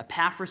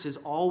 Epaphras is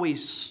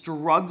always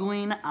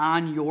struggling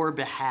on your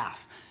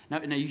behalf.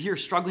 Now you hear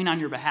struggling on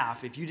your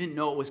behalf. If you didn't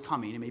know it was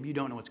coming, and maybe you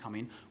don't know what's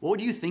coming, what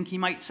do you think he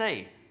might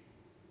say?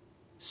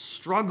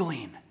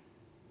 Struggling.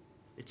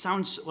 It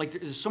sounds like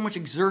there's so much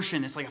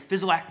exertion. It's like a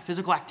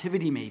physical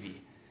activity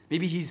maybe.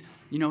 Maybe he's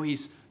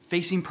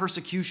facing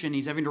persecution.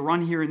 He's having to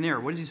run here and there.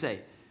 What does he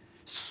say?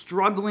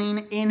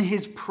 Struggling in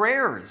his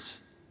prayers.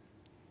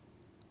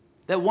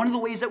 That one of the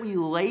ways that we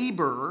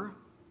labor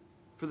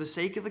for the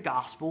sake of the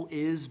gospel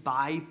is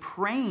by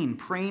praying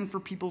for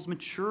people's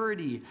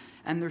maturity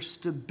and their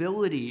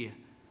stability,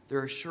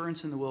 their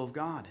assurance in the will of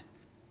God.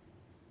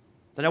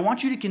 But I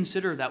want you to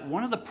consider that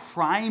one of the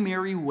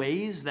primary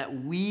ways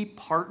that we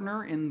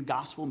partner in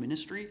gospel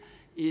ministry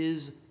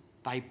is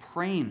by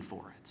praying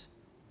for it.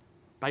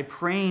 By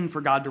praying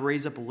for God to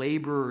raise up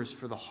laborers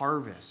for the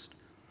harvest.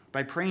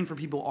 By praying for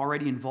people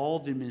already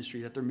involved in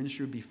ministry, that their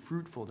ministry would be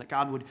fruitful, that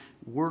God would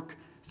work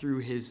through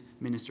his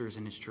ministers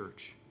in his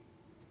church.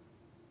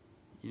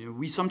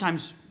 We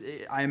sometimes,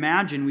 I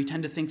imagine, we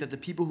tend to think that the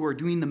people who are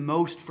doing the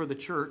most for the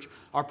church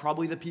are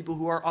probably the people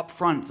who are up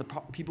front, the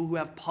people who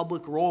have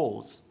public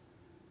roles.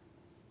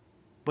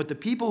 But the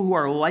people who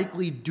are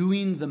likely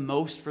doing the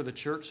most for the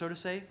church, so to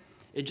say,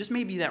 it just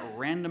may be that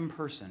random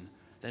person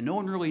that no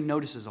one really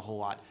notices a whole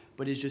lot,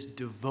 but is just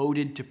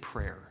devoted to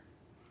prayer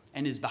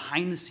and is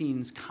behind the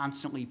scenes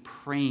constantly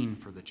praying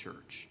for the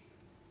church.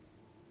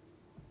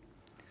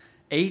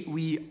 8,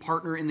 we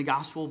partner in the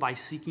gospel by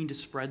seeking to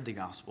spread the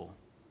gospel.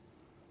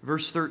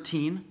 Verse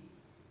 13,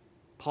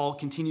 Paul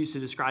continues to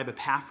describe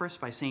Epaphras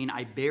by saying,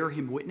 I bear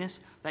him witness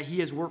that he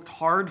has worked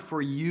hard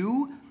for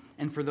you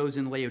and for those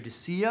in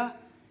Laodicea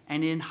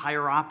and in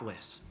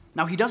Hierapolis.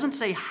 Now, he doesn't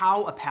say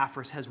how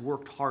Epaphras has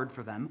worked hard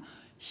for them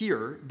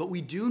here, but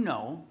we do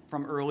know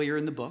from earlier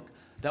in the book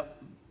that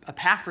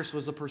Epaphras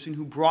was the person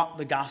who brought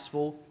the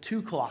gospel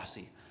to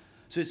Colossae.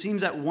 So it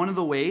seems that one of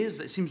the ways,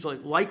 that seems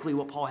likely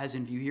what Paul has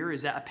in view here,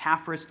 is that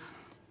Epaphras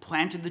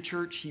planted the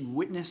church, he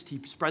witnessed, he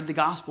spread the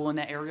gospel in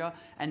that area,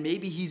 and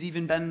maybe he's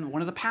even been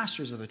one of the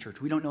pastors of the church.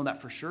 We don't know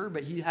that for sure,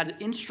 but he had an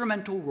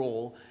instrumental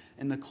role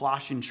in the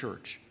Colossian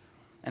church.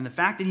 And the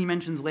fact that he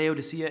mentions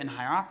Laodicea and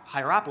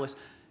Hierapolis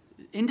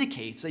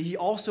indicates that he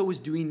also was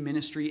doing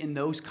ministry in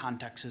those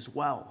contexts as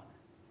well.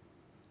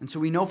 And so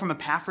we know from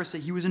Epaphras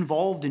that he was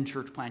involved in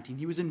church planting.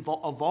 He was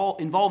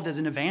involved as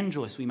an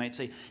evangelist, we might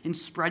say, in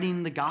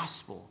spreading the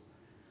gospel.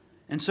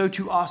 And so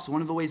to us,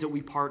 one of the ways that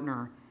we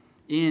partner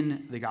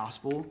in the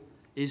gospel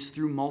is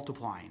through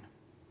multiplying.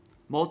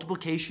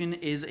 Multiplication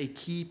is a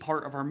key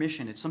part of our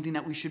mission. It's something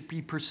that we should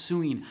be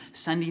pursuing,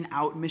 sending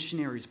out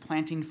missionaries,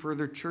 planting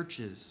further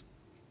churches.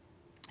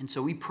 And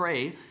so we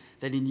pray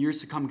that in years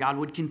to come, God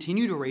would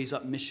continue to raise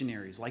up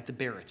missionaries like the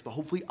Barretts, but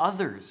hopefully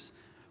others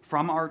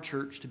from our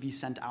church to be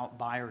sent out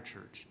by our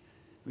church.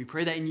 We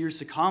pray that in years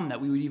to come that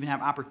we would even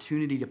have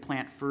opportunity to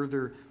plant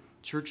further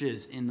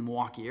churches in the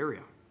Milwaukee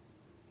area.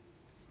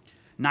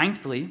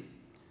 Ninthly,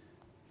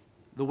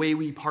 the way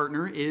we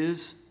partner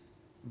is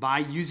by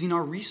using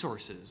our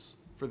resources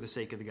for the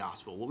sake of the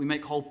gospel, what we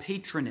might call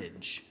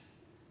patronage,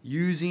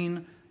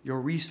 using your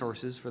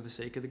resources for the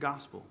sake of the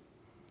gospel.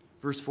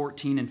 Verse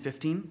 14 and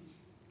 15,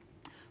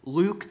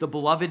 Luke, the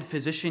beloved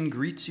physician,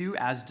 greets you,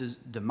 as does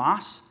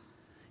Demas.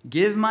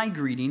 Give my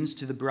greetings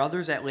to the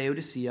brothers at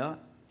Laodicea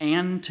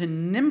and to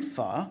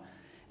Nympha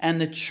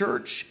and the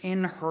church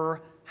in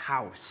her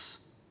house.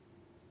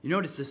 You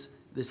notice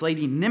this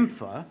lady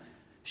Nympha,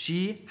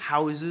 she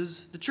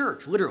houses the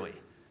church, literally.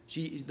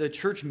 The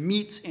church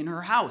meets in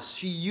her house.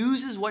 She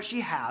uses what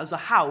she has, a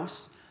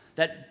house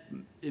that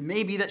it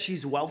may be that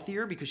she's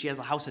wealthier because she has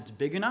a house that's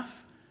big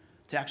enough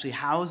to actually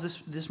house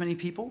this many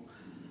people.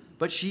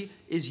 But she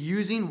is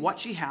using what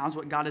she has,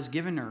 what God has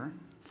given her,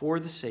 for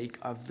the sake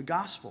of the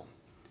gospel.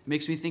 It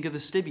makes me think of the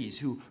Stibbies,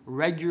 who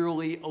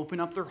regularly open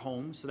up their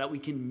homes so that we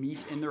can meet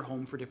in their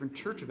home for different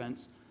church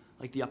events,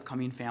 like the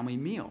upcoming family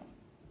meal.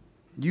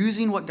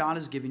 Using what God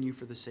has given you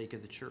for the sake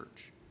of the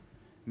church.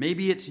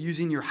 Maybe it's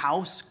using your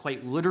house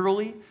quite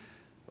literally,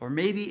 or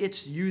maybe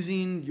it's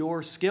using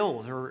your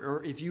skills,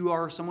 or if you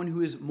are someone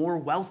who is more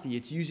wealthy,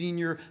 it's using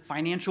your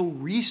financial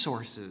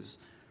resources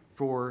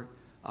for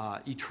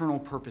eternal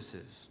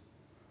purposes.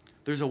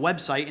 There's a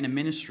website and a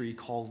ministry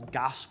called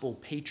Gospel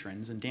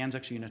Patrons, and Dan's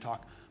actually going to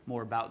talk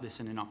more about this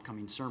in an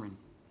upcoming sermon.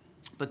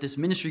 But this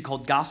ministry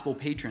called Gospel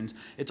Patrons,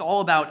 it's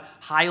all about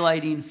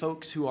highlighting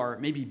folks who are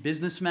maybe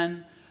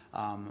businessmen,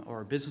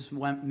 or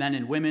businessmen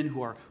and women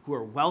who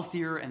are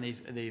wealthier, and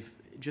they've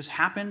just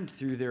happened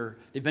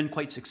they've been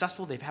quite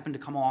successful. They've happened to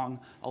come along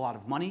a lot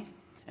of money.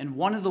 And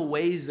one of the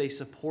ways they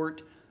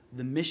support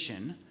the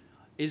mission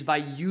is by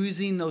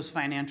using those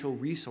financial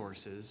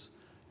resources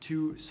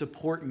to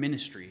support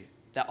ministry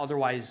that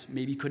otherwise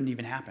maybe couldn't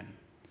even happen.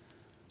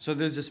 So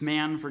there's this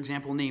man, for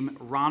example, named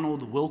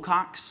Ronald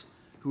Wilcox,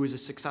 who is a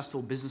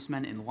successful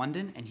businessman in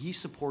London, and he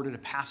supported a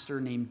pastor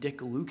named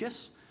Dick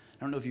Lucas. I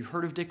don't know if you've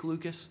heard of Dick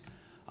Lucas,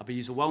 but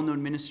he's a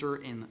well-known minister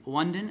in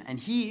London, and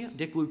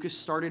Dick Lucas,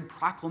 started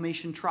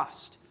Proclamation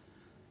Trust.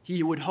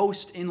 He would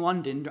host in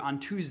London on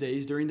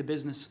Tuesdays during the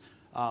business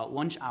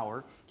lunch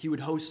hour, he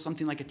would host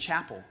something like a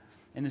chapel.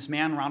 And this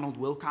man, Ronald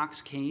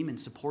Wilcox, came and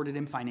supported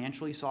him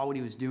financially, saw what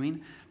he was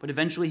doing, but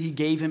eventually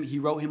he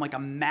wrote him like a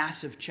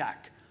massive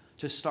check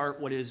to start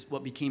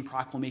what became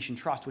Proclamation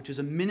Trust, which is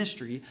a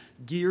ministry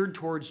geared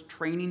towards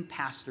training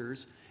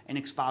pastors and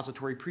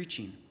expository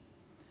preaching.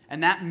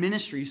 And that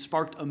ministry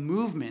sparked a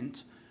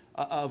movement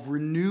of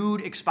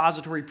renewed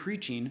expository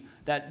preaching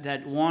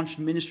that launched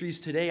ministries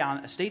today on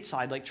a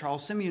stateside like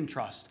Charles Simeon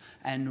Trust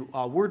and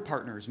Word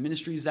Partners,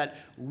 ministries that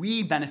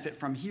we benefit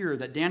from here,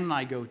 that Dan and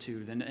I go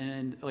to,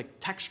 and like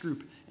Text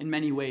Group in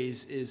many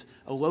ways is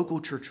a local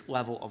church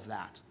level of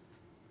that.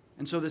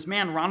 And so this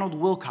man, Ronald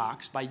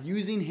Wilcox, by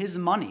using his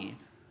money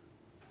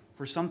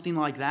for something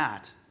like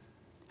that,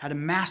 had a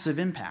massive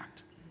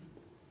impact.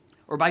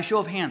 Or by show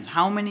of hands,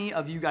 how many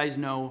of you guys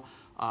know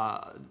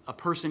a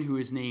person who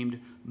is named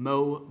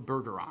Mo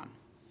Bergeron?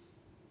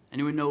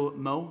 Anyone know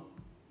Mo?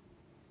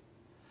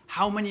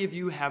 How many of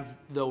you have,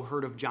 though,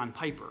 heard of John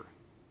Piper?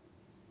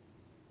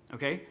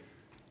 Okay?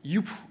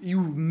 You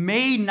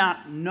may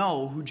not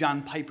know who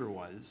John Piper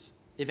was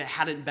if it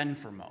hadn't been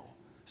for Mo.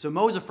 So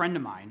Mo is a friend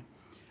of mine.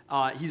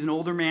 He's an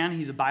older man.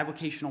 He's a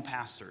bivocational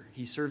pastor.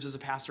 He serves as a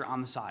pastor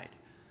on the side.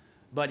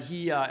 But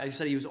as I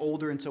said, he was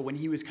older, and so when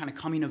he was kind of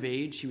coming of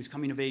age, he was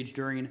coming of age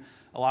during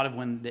a lot of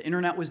when the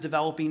internet was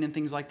developing and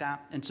things like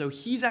that. And so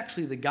he's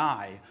actually the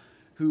guy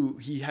who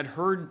he had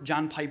heard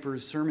John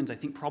Piper's sermons, I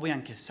think probably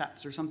on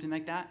cassettes or something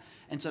like that,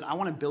 and said, I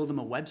want to build him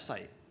a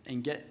website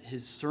and get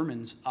his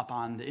sermons up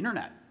on the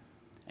internet.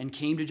 And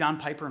came to John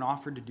Piper and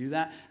offered to do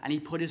that. And he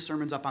put his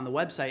sermons up on the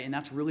website, and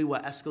that's really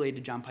what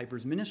escalated John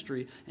Piper's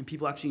ministry and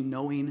people actually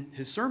knowing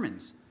his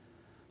sermons.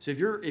 So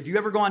if you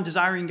ever go on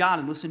Desiring God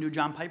and listen to a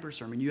John Piper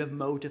sermon, you have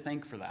Mo to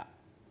thank for that.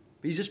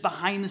 But he's just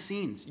behind the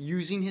scenes,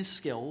 using his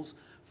skills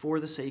for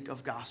the sake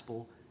of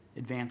gospel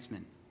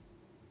advancement.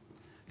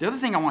 The other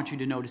thing I want you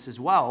to notice as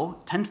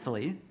well,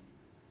 tenthly,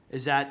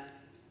 is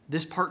that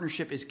this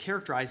partnership is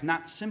characterized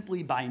not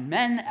simply by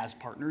men as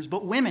partners,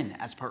 but women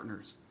as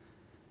partners.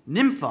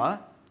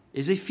 Nympha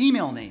is a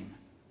female name.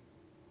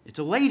 It's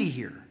a lady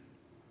here.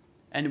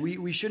 And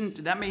we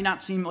shouldn't, that may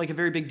not seem like a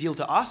very big deal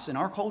to us in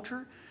our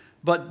culture,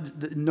 but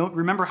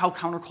remember how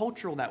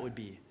countercultural that would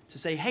be. To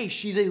say, hey,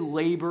 she's a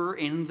laborer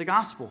in the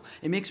gospel.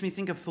 It makes me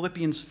think of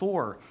Philippians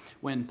 4,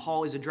 when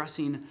Paul is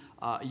addressing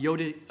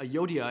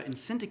Euodia and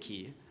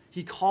Syntyche.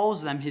 He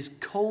calls them his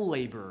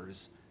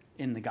co-laborers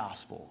in the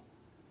gospel.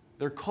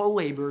 They're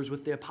co-laborers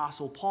with the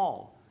Apostle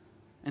Paul.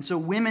 And so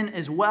women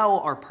as well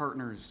are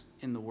partners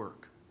in the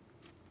work.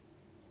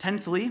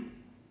 Tenthly,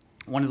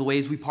 one of the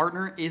ways we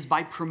partner is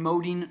by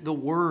promoting the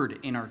word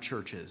in our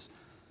churches.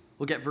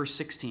 Look at verse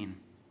 16.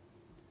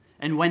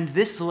 And when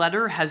this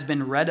letter has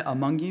been read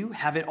among you,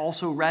 have it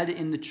also read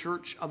in the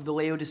church of the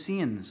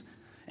Laodiceans,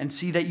 and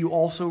see that you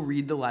also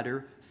read the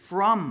letter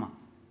from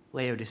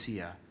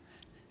Laodicea.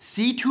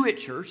 See to it,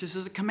 church, this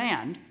is a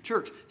command,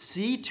 church,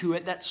 see to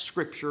it that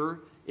Scripture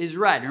is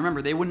read.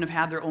 Remember, they wouldn't have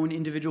had their own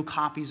individual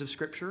copies of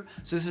Scripture,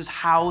 so this is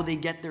how they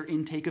get their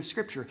intake of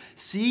Scripture.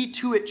 See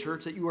to it,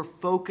 church, that you are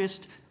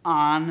focused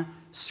on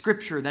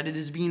Scripture, that it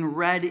is being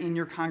read in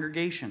your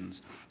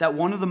congregations, that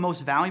one of the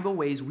most valuable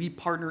ways we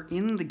partner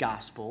in the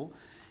gospel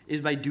is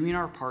by doing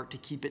our part to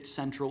keep it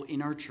central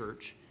in our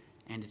church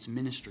and its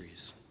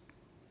ministries.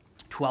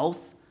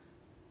 12th,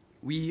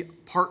 we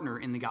partner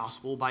in the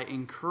gospel by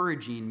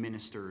encouraging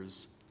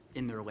ministers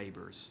in their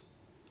labors.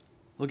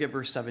 Look at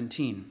verse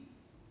 17.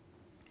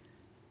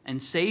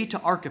 And say to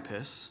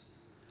Archippus,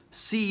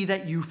 see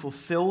that you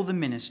fulfill the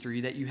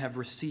ministry that you have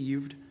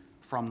received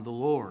from the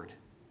Lord.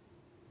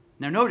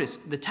 Now notice,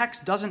 the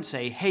text doesn't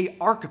say, hey,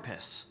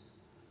 Archippus,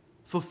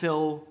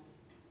 fulfill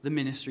the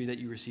ministry that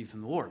you received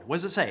from the Lord. What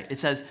does it say? It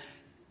says,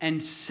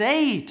 and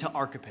say to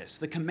Archippus.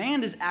 The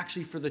command is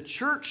actually for the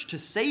church to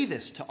say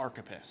this to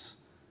Archippus.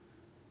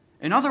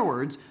 In other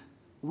words,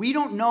 we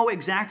don't know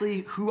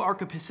exactly who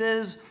Archippus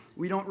is.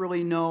 We don't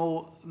really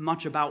know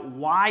much about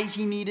why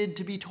he needed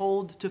to be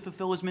told to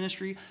fulfill his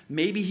ministry.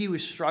 Maybe he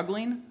was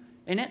struggling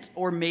in it,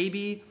 or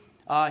maybe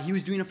he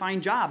was doing a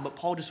fine job, but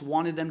Paul just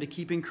wanted them to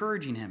keep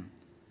encouraging him.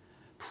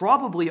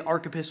 Probably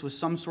Archippus was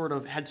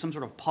had some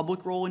sort of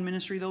public role in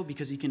ministry, though,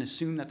 because he can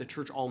assume that the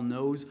church all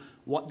knows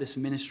what this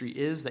ministry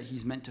is that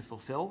he's meant to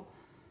fulfill.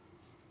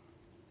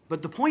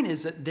 But the point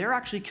is that they're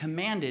actually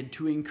commanded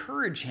to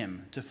encourage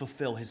him to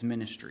fulfill his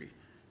ministry.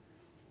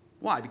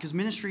 Why? Because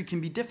ministry can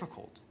be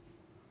difficult.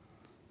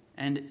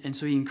 And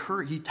so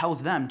he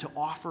tells them to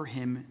offer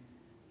him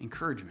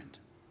encouragement.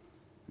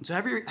 And so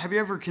have you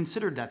ever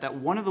considered that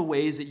one of the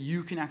ways that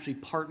you can actually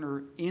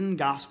partner in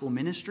gospel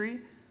ministry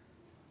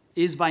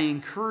is by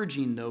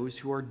encouraging those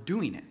who are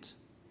doing it?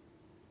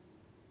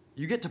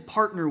 You get to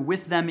partner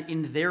with them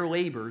in their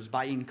labors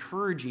by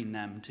encouraging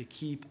them to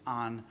keep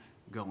on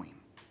going.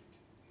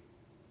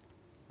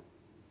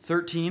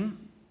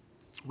 13,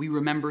 we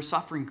remember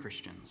suffering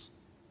Christians.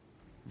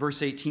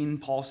 Verse 18,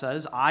 Paul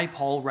says, I,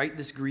 Paul, write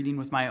this greeting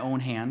with my own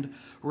hand.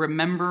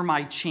 Remember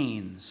my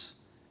chains.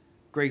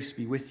 Grace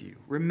be with you.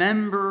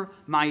 Remember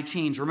my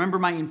chains. Remember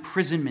my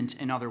imprisonment,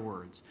 in other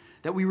words.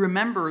 That we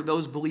remember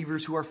those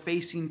believers who are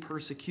facing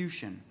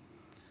persecution.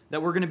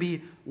 That we're going to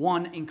be,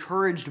 one,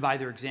 encouraged by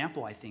their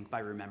example, I think, by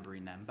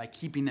remembering them, by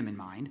keeping them in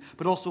mind,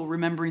 but also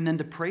remembering them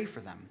to pray for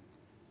them,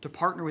 to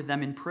partner with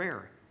them in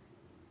prayer.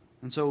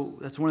 And so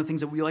that's one of the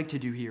things that we like to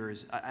do here,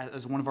 is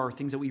as one of our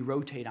things that we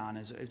rotate on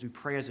as we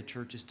pray as a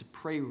church, is to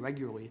pray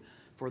regularly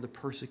for the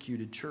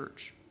persecuted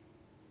church.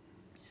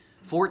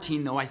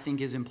 14, though, I think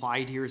is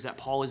implied here is that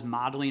Paul is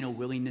modeling a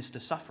willingness to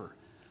suffer.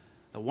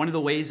 One of the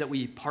ways that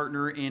we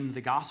partner in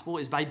the gospel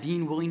is by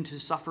being willing to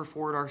suffer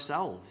for it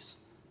ourselves.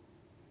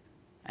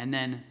 And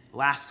then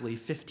lastly,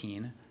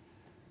 15,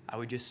 I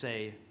would just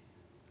say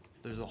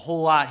there's a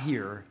whole lot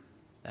here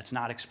that's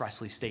not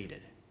expressly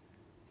stated.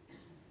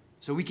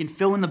 So we can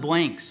fill in the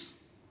blanks.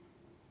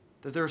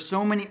 That there are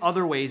so many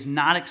other ways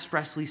not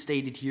expressly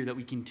stated here that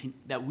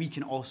we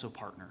can also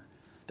partner.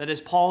 That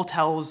as Paul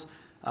tells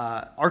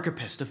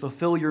Archippus to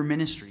fulfill your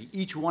ministry,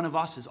 each one of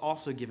us is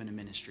also given a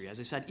ministry. As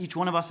I said, each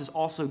one of us is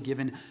also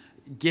given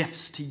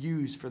gifts to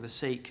use for the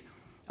sake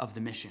of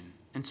the mission.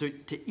 And so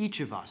to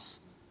each of us,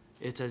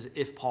 it's as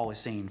if Paul is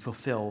saying,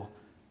 fulfill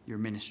your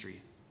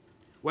ministry.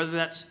 Whether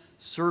that's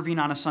serving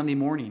on a Sunday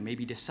morning,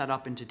 maybe to set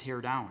up and to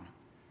tear down.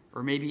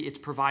 Or maybe it's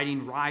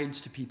providing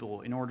rides to people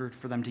in order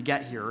for them to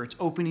get here. Or it's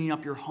opening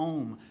up your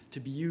home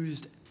to be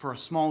used for a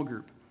small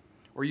group.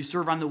 Or you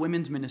serve on the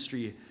women's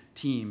ministry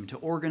team to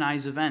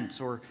organize events.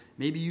 Or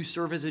maybe you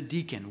serve as a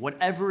deacon.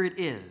 Whatever it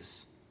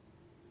is,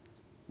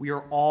 we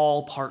are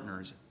all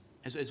partners.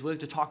 As we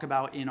like to talk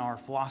about in our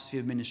philosophy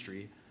of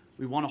ministry,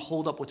 we want to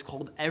hold up what's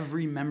called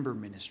every member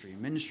ministry.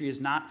 Ministry is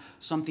not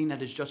something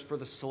that is just for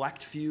the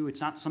select few.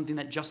 It's not something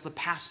that just the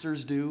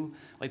pastors do.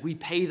 Like we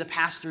pay the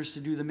pastors to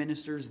do the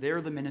ministers.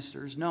 They're the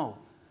ministers. No.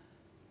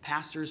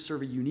 Pastors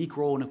serve a unique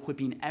role in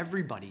equipping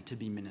everybody to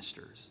be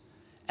ministers.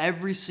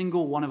 Every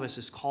single one of us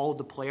is called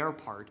to play our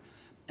part.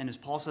 And as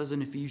Paul says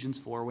in Ephesians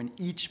 4, when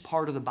each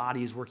part of the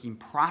body is working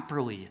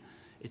properly,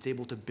 it's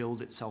able to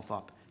build itself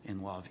up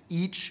in love.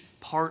 Each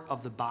part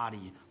of the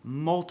body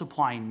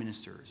multiplying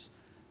ministers.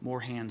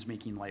 More hands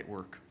making light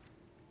work.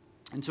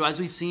 And so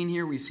as we've seen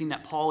here, we've seen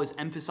that Paul is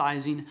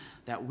emphasizing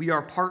that we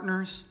are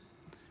partners.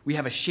 We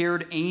have a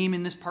shared aim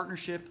in this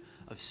partnership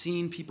of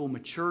seeing people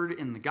matured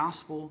in the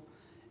gospel.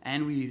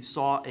 And we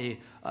saw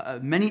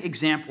many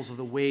examples of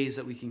the ways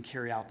that we can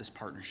carry out this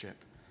partnership.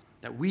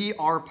 That we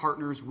are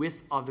partners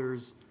with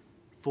others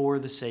for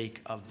the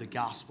sake of the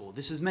gospel.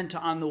 This is meant to,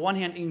 on the one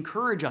hand,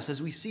 encourage us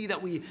as we see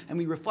that we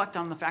reflect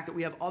on the fact that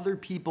we have other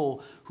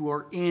people who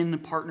are in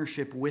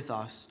partnership with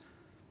us,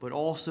 but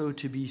also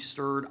to be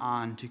stirred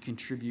on to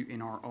contribute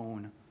in our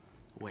own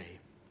way.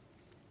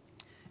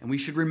 And we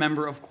should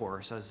remember, of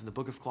course, as the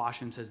book of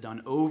Colossians has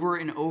done over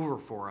and over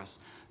for us,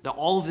 that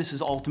all of this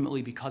is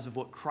ultimately because of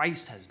what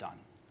Christ has done.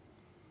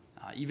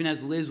 Even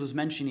as Liz was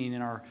mentioning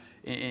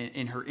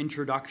in her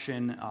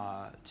introduction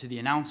to the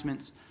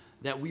announcements,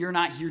 that we are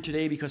not here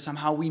today because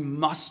somehow we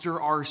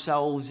muster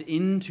ourselves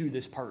into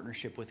this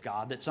partnership with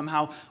God, that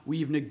somehow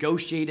we've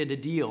negotiated a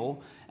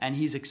deal and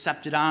he's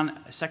accepted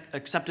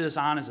us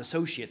on as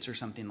associates or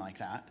something like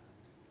that.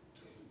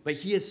 But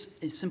he has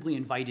simply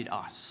invited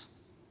us.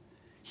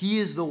 He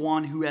is the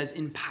one who has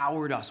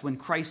empowered us. When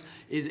Christ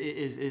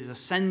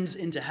ascends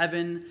into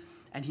heaven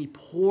and he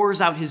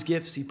pours out his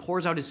gifts, he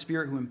pours out his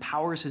Spirit who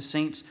empowers his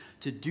saints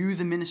to do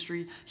the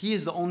ministry, he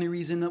is the only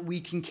reason that we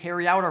can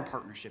carry out our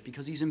partnership,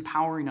 because he's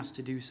empowering us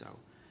to do so.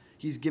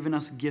 He's given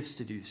us gifts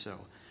to do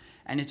so.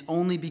 And it's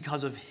only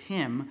because of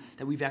him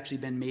that we've actually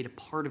been made a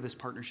part of this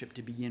partnership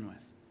to begin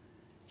with.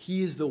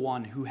 He is the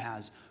one who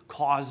has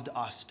caused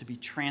us to be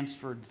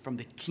transferred from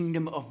the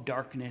kingdom of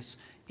darkness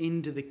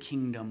into the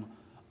kingdom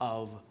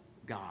of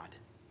God.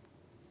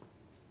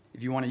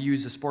 If you want to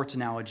use the sports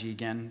analogy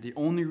again, the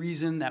only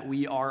reason that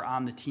we are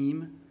on the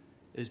team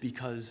is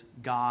because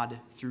God,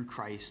 through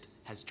Christ,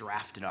 has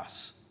drafted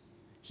us.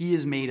 He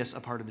has made us a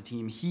part of the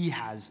team. He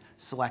has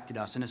selected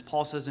us. And as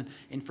Paul says in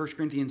 1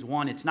 Corinthians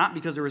 1, it's not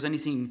because there was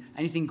anything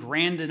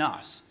grand in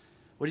us.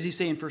 What does he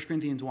say in 1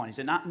 Corinthians 1? He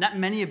said, not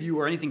many of you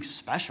are anything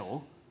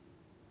special,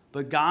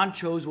 but God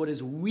chose what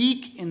is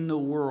weak in the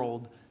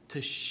world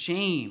to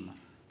shame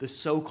the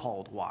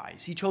so-called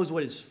wise. He chose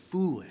what is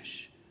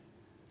foolish.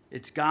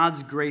 It's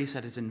God's grace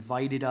that has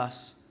invited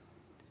us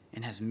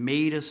and has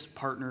made us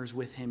partners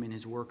with him in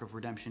his work of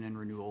redemption and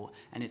renewal.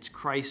 And it's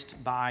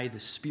Christ by the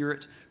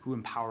Spirit who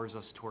empowers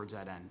us towards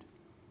that end.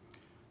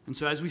 And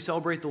so as we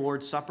celebrate the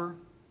Lord's Supper,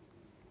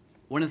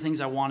 one of the things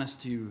I want us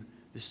to,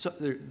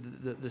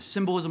 the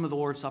symbolism of the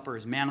Lord's Supper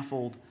is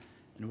manifold.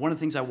 And one of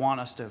the things I want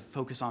us to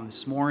focus on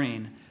this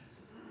morning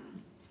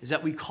is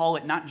that we call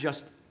it not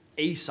just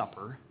a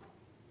supper,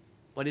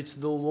 but it's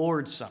the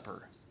Lord's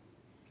Supper.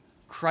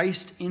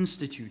 Christ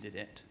instituted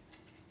it,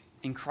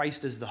 and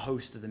Christ is the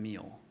host of the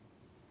meal.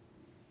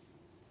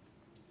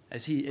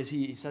 As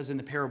he says in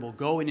the parable,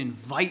 go and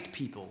invite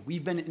people.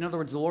 In other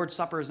words, the Lord's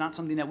Supper is not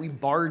something that we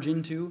barge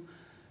into.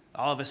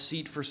 I'll have a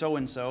seat for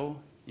so-and-so,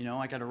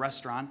 like at a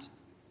restaurant.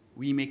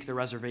 We make the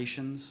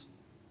reservations.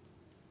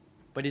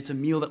 But it's a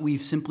meal that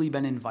we've simply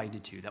been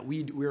invited to, that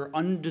we're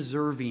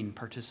undeserving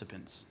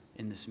participants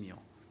in this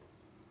meal.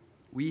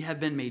 We have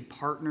been made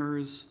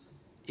partners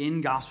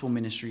in gospel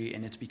ministry,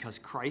 and it's because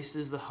Christ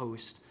is the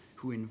host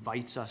who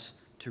invites us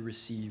to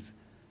receive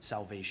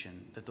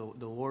salvation. That the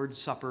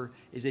Lord's Supper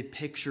is a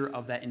picture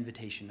of that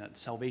invitation, that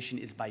salvation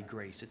is by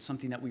grace. It's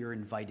something that we are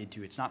invited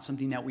to. It's not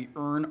something that we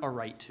earn a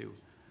right to,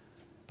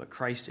 but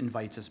Christ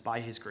invites us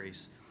by his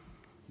grace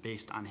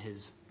based on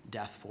his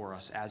death for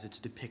us as it's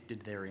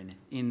depicted therein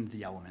in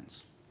the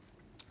elements.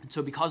 And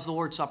so because the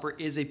Lord's Supper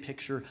is a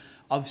picture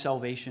of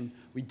salvation,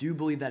 we do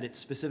believe that it's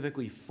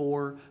specifically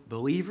for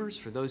believers,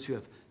 for those who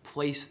have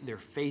placed their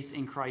faith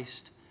in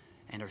Christ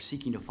and are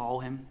seeking to follow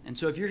him. And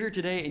so if you're here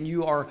today and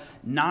you are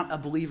not a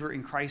believer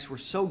in Christ, we're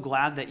so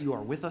glad that you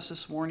are with us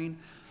this morning,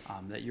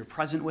 that you're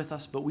present with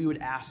us, but we would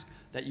ask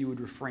that you would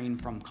refrain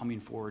from coming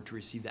forward to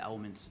receive the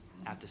elements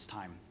at this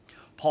time.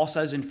 Paul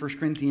says in 1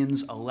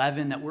 Corinthians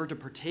 11 that we're to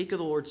partake of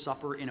the Lord's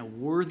Supper in a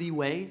worthy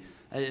way,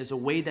 as a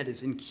way that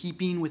is in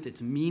keeping with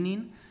its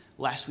meaning,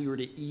 lest we were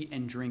to eat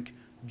and drink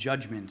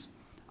judgment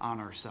on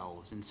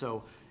ourselves. And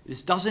so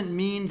this doesn't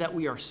mean that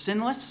we are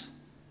sinless.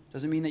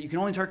 Doesn't mean that you can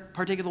only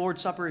partake of the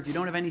Lord's Supper if you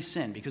don't have any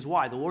sin. Because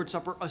why? The Lord's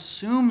Supper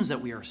assumes that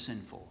we are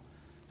sinful.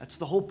 That's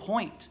the whole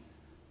point,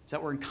 is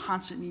that we're in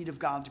constant need of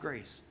God's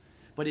grace.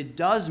 But it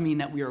does mean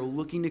that we are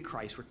looking to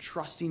Christ, we're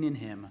trusting in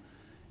him,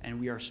 and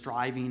we are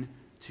striving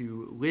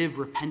to live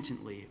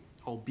repentantly,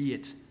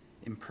 albeit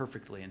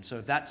imperfectly. And so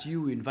if that's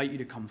you, we invite you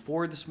to come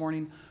forward this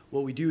morning.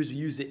 What we do is we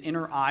use the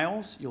inner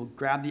aisles. You'll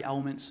grab the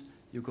elements,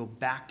 you'll go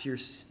back to your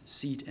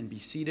seat and be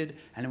seated,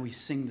 and then we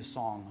sing the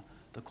song,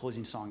 the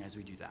closing song as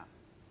we do that.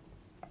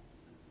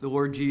 The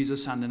Lord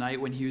Jesus, on the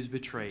night when he was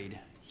betrayed,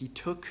 he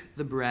took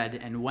the bread,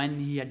 and when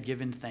he had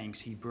given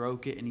thanks, he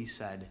broke it and he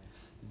said,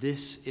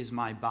 "This is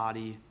my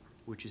body,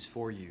 which is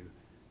for you.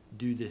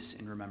 Do this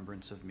in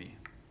remembrance of me."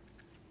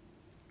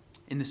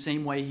 In the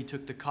same way, he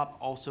took the cup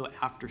also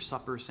after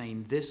supper,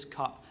 saying, "This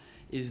cup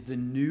is the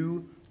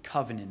new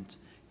covenant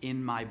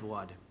in my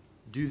blood.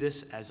 Do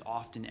this as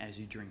often as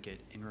you drink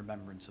it in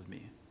remembrance of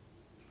me."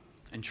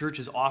 And church,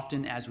 as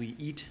often as we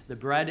eat the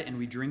bread and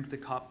we drink the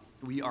cup,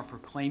 we are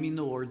proclaiming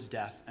the Lord's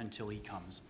death until he comes.